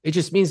people. It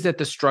just means that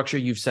the structure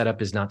you've set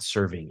up is not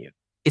serving you.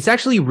 It's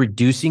actually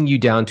reducing you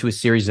down to a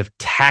series of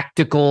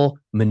tactical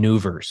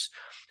maneuvers.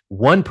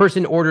 One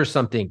person orders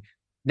something.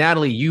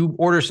 Natalie, you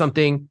order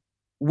something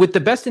with the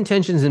best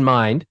intentions in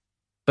mind,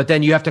 but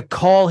then you have to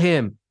call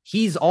him.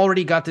 He's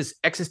already got this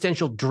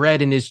existential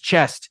dread in his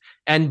chest.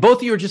 And both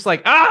of you are just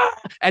like, ah!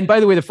 And by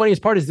the way, the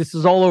funniest part is this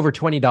is all over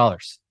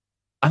 $20.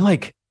 I'm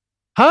like,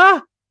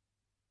 huh?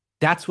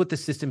 That's what the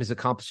system is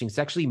accomplishing. It's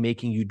actually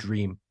making you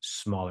dream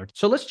smaller.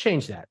 So let's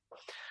change that.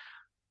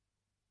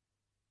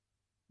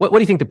 What do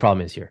you think the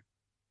problem is here?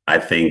 I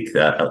think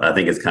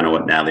it's kind of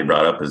what Natalie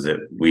brought up, is that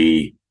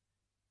we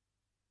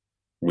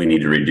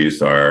need to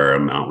reduce our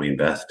amount we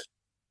invest.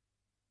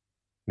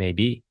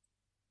 Maybe.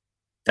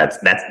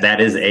 That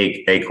is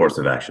a course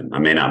of action. I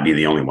may not be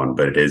the only one,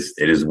 but it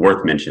is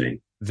worth mentioning.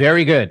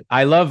 Very good.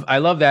 I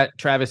love that,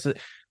 Travis.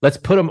 Let's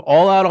put them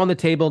all out on the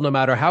table, no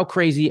matter how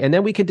crazy, and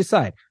then we can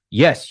decide.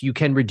 Yes, you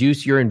can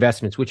reduce your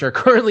investments, which are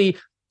currently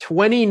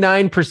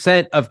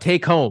 29% of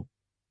take home.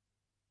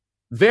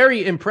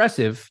 Very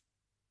impressive.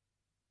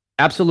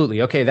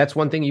 Absolutely. Okay, that's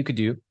one thing you could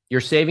do.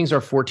 Your savings are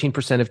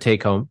 14% of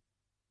take home.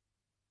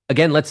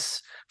 Again,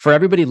 for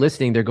everybody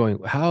listening, they're going,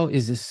 how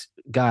is this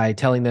guy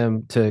telling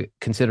them to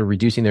consider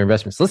reducing their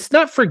investments? Let's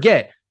not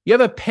forget, you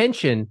have a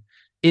pension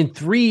in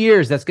 3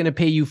 years that's going to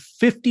pay you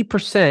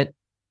 50%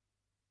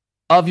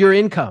 of your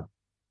income.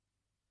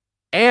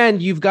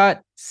 And you've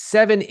got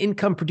 7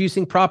 income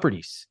producing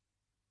properties.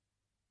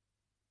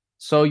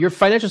 So your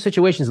financial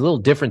situation is a little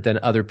different than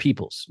other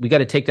people's. We got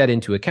to take that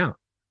into account.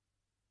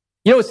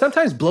 You know, it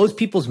sometimes blows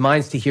people's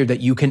minds to hear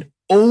that you can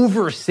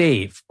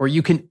oversave or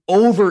you can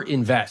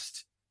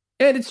overinvest.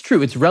 And it's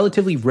true, it's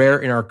relatively rare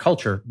in our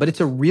culture, but it's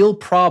a real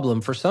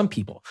problem for some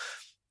people.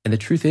 And the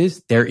truth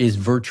is, there is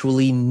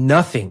virtually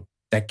nothing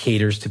that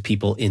caters to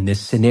people in this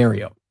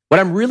scenario. What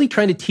I'm really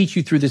trying to teach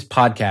you through this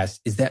podcast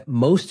is that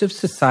most of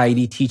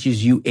society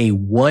teaches you a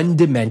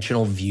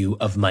one-dimensional view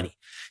of money.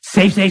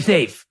 Save, save,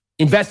 save.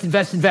 Invest,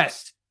 invest,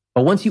 invest.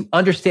 But once you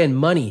understand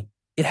money,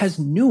 it has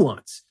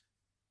nuance.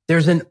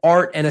 There's an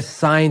art and a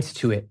science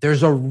to it.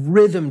 There's a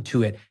rhythm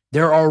to it.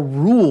 There are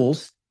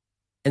rules.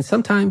 And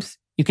sometimes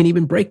you can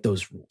even break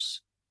those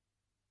rules.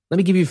 Let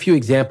me give you a few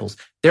examples.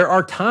 There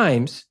are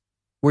times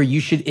where you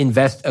should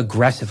invest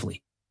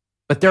aggressively,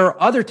 but there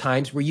are other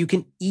times where you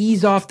can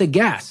ease off the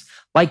gas,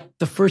 like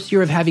the first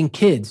year of having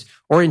kids,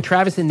 or in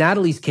Travis and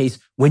Natalie's case,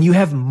 when you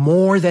have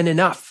more than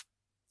enough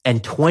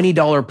and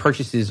 $20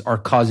 purchases are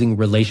causing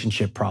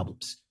relationship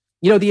problems.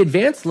 You know, the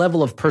advanced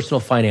level of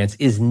personal finance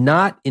is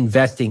not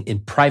investing in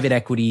private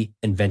equity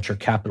and venture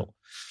capital.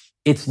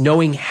 It's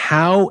knowing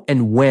how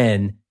and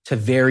when to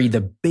vary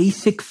the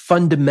basic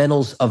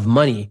fundamentals of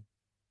money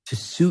to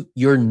suit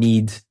your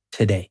needs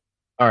today.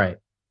 All right.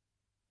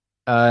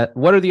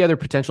 What are the other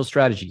potential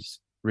strategies?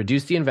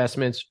 Reduce the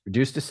investments,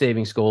 reduce the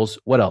savings goals.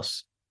 What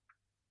else?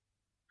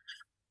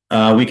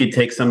 We could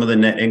take some of the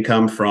net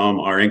income from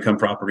our income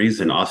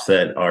properties and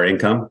offset our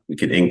income. We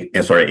could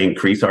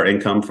increase our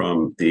income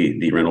from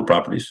the rental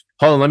properties.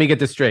 Hold on, let me get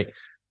this straight.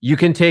 You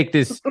can take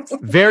this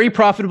very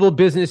profitable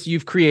business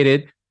you've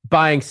created,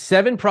 buying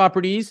 7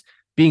 properties,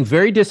 being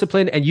very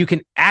disciplined, and you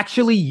can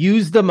actually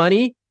use the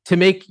money to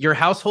make your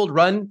household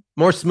run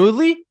more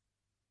smoothly?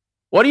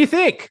 What do you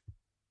think?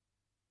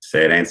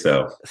 Say it ain't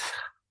so.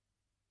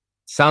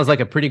 Sounds like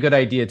a pretty good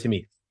idea to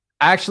me.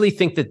 I actually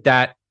think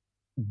that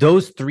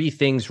those 3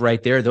 things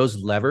right there, those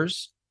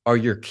levers are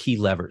your key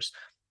levers.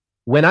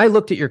 When I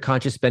looked at your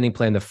conscious spending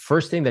plan, the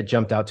first thing that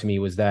jumped out to me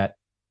was that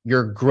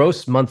your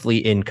gross monthly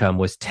income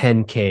was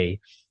 $10K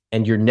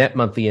and your net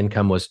monthly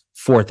income was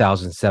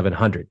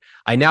 $4,700.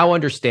 I now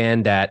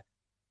understand that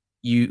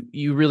you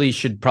really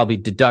should probably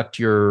deduct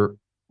your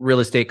real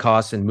estate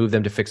costs and move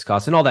them to fixed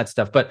costs and all that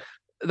stuff. But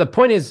the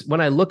point is, when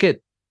I look at,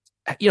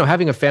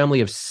 having a family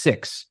of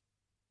 6,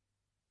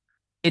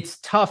 it's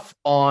tough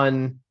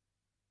on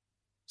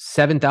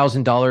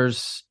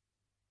 $7,000.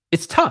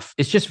 It's tough.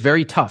 It's just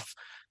very tough.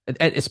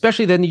 And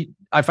especially then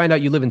I find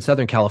out you live in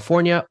Southern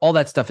California. All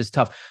that stuff is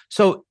tough.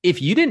 So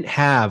if you didn't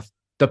have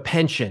the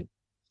pension,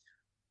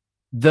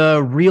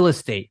 the real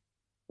estate,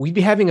 we'd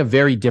be having a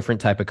very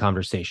different type of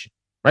conversation,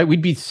 right?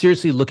 We'd be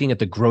seriously looking at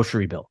the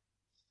grocery bill.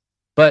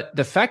 But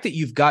the fact that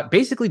you've got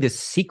basically this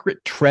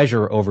secret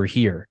treasure over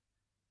here,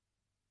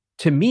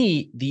 to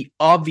me, the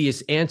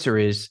obvious answer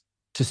is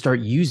to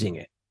start using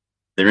it.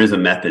 There is a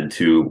method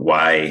to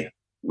why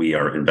we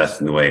are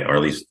investing the way, or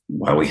at least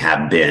why we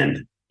have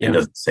been. It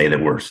doesn't say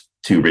that we're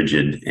too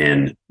rigid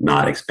and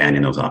not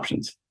expanding those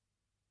options.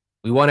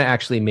 We want to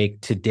actually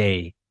make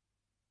today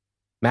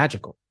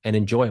magical and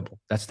enjoyable.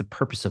 That's the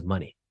purpose of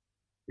money.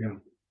 Yeah.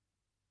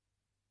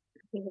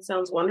 I think it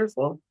sounds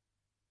wonderful.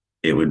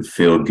 It would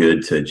feel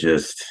good to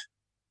just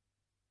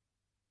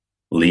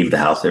leave the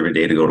house every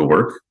day to go to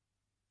work,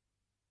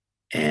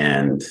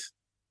 and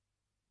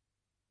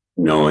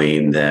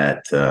knowing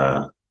that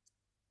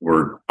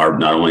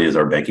not only is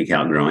our bank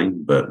account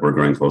growing, but we're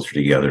growing closer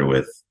together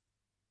with.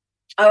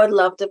 I would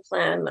love to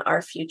plan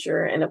our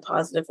future in a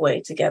positive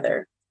way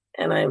together,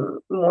 and I'm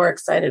more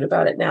excited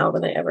about it now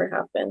than I ever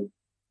have been.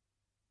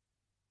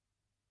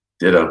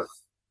 Ditto.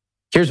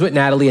 Here's what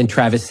Natalie and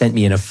Travis sent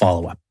me in a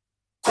follow-up.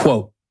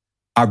 Quote,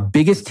 our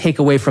biggest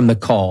takeaway from the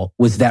call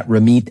was that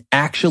Ramit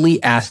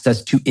actually asked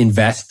us to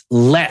invest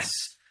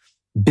less,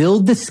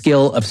 build the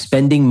skill of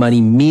spending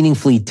money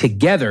meaningfully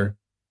together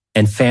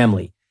and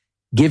family,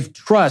 give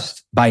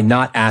trust by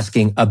not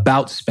asking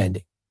about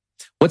spending.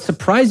 What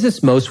surprised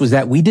us most was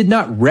that we did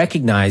not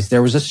recognize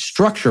there was a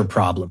structure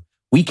problem.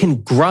 We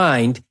can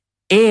grind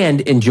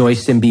and enjoy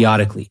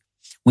symbiotically.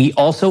 We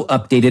also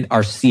updated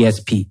our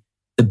CSP.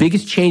 The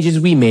biggest changes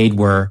we made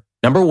were,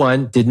 number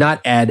 1, did not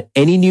add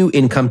any new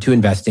income to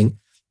investing.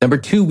 Number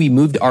 2, we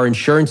moved our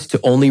insurance to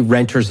only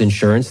renter's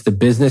insurance. The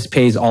business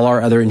pays all our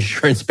other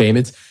insurance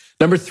payments.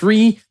 Number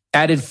 3,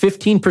 added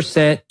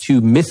 15%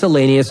 to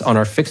miscellaneous on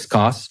our fixed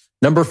costs.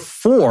 Number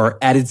 4,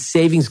 added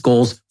savings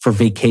goals for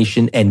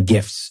vacation and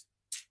gifts.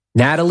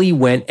 Natalie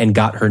went and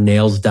got her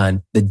nails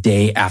done the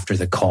day after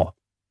the call.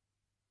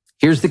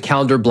 Here's the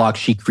calendar block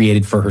she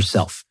created for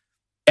herself.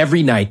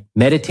 Every night,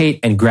 meditate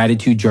and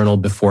gratitude journal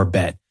before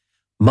bed.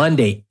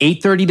 Monday,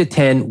 8:30 to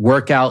 10,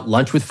 workout,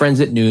 lunch with friends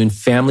at noon,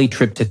 family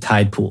trip to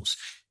tide pools.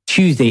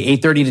 Tuesday,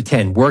 8:30 to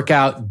 10,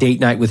 workout, date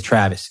night with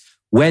Travis.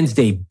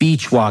 Wednesday,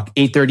 beach walk,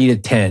 8:30 to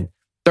 10.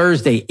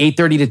 Thursday,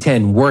 8:30 to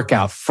 10,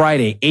 workout.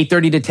 Friday,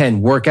 8:30 to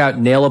 10, workout,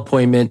 nail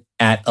appointment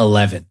at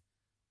 11.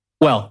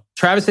 Well,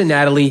 Travis and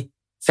Natalie,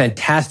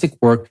 fantastic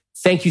work.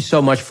 Thank you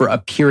so much for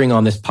appearing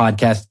on this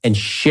podcast and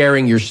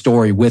sharing your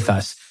story with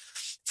us.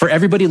 For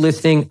everybody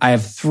listening, I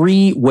have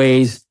 3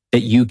 ways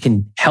that you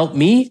can help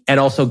me and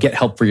also get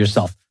help for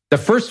yourself. The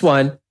first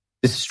one,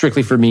 this is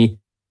strictly for me,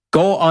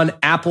 go on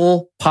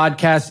Apple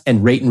Podcasts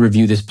and rate and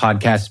review this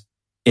podcast.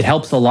 It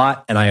helps a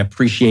lot, and I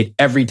appreciate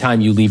every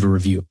time you leave a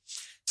review.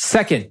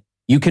 Second,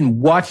 you can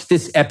watch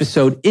this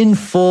episode in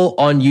full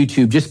on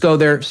YouTube. Just go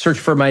there, search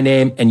for my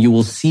name, and you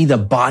will see the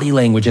body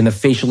language and the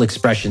facial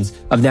expressions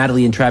of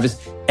Natalie and Travis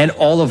and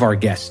all of our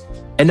guests.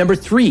 And number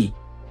 3,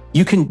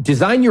 you can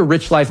design your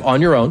rich life on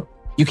your own.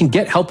 You can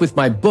get help with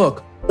my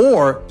book,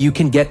 or you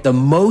can get the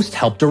most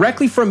help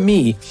directly from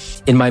me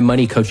in my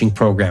money coaching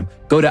program.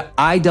 Go to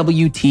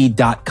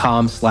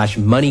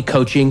iwt.com/money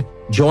coaching.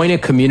 Join a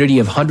community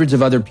of hundreds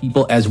of other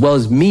people as well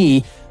as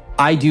me.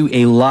 I do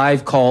a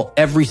live call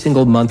every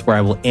single month where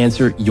I will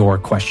answer your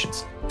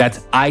questions. That's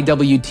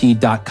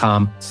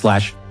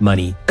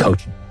iwt.com/money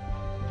coaching.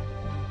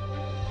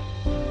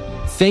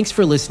 Thanks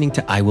for listening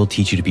to I Will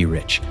Teach You to Be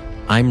Rich.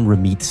 I'm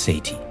Ramit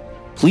Sethi.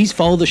 Please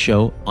follow the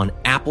show on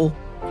Apple,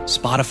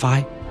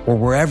 Spotify, or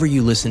wherever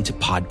you listen to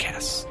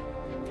podcasts.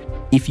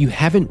 If you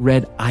haven't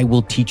read I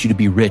Will Teach You to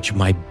Be Rich,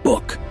 my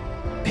book,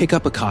 pick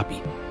up a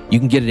copy. You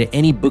can get it at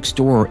any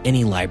bookstore or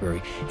any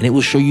library, and it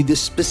will show you the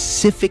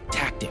specific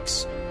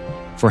tactics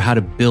for how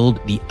to build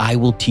the I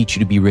Will Teach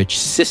You to Be Rich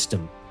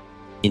system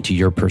into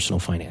your personal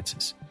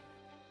finances.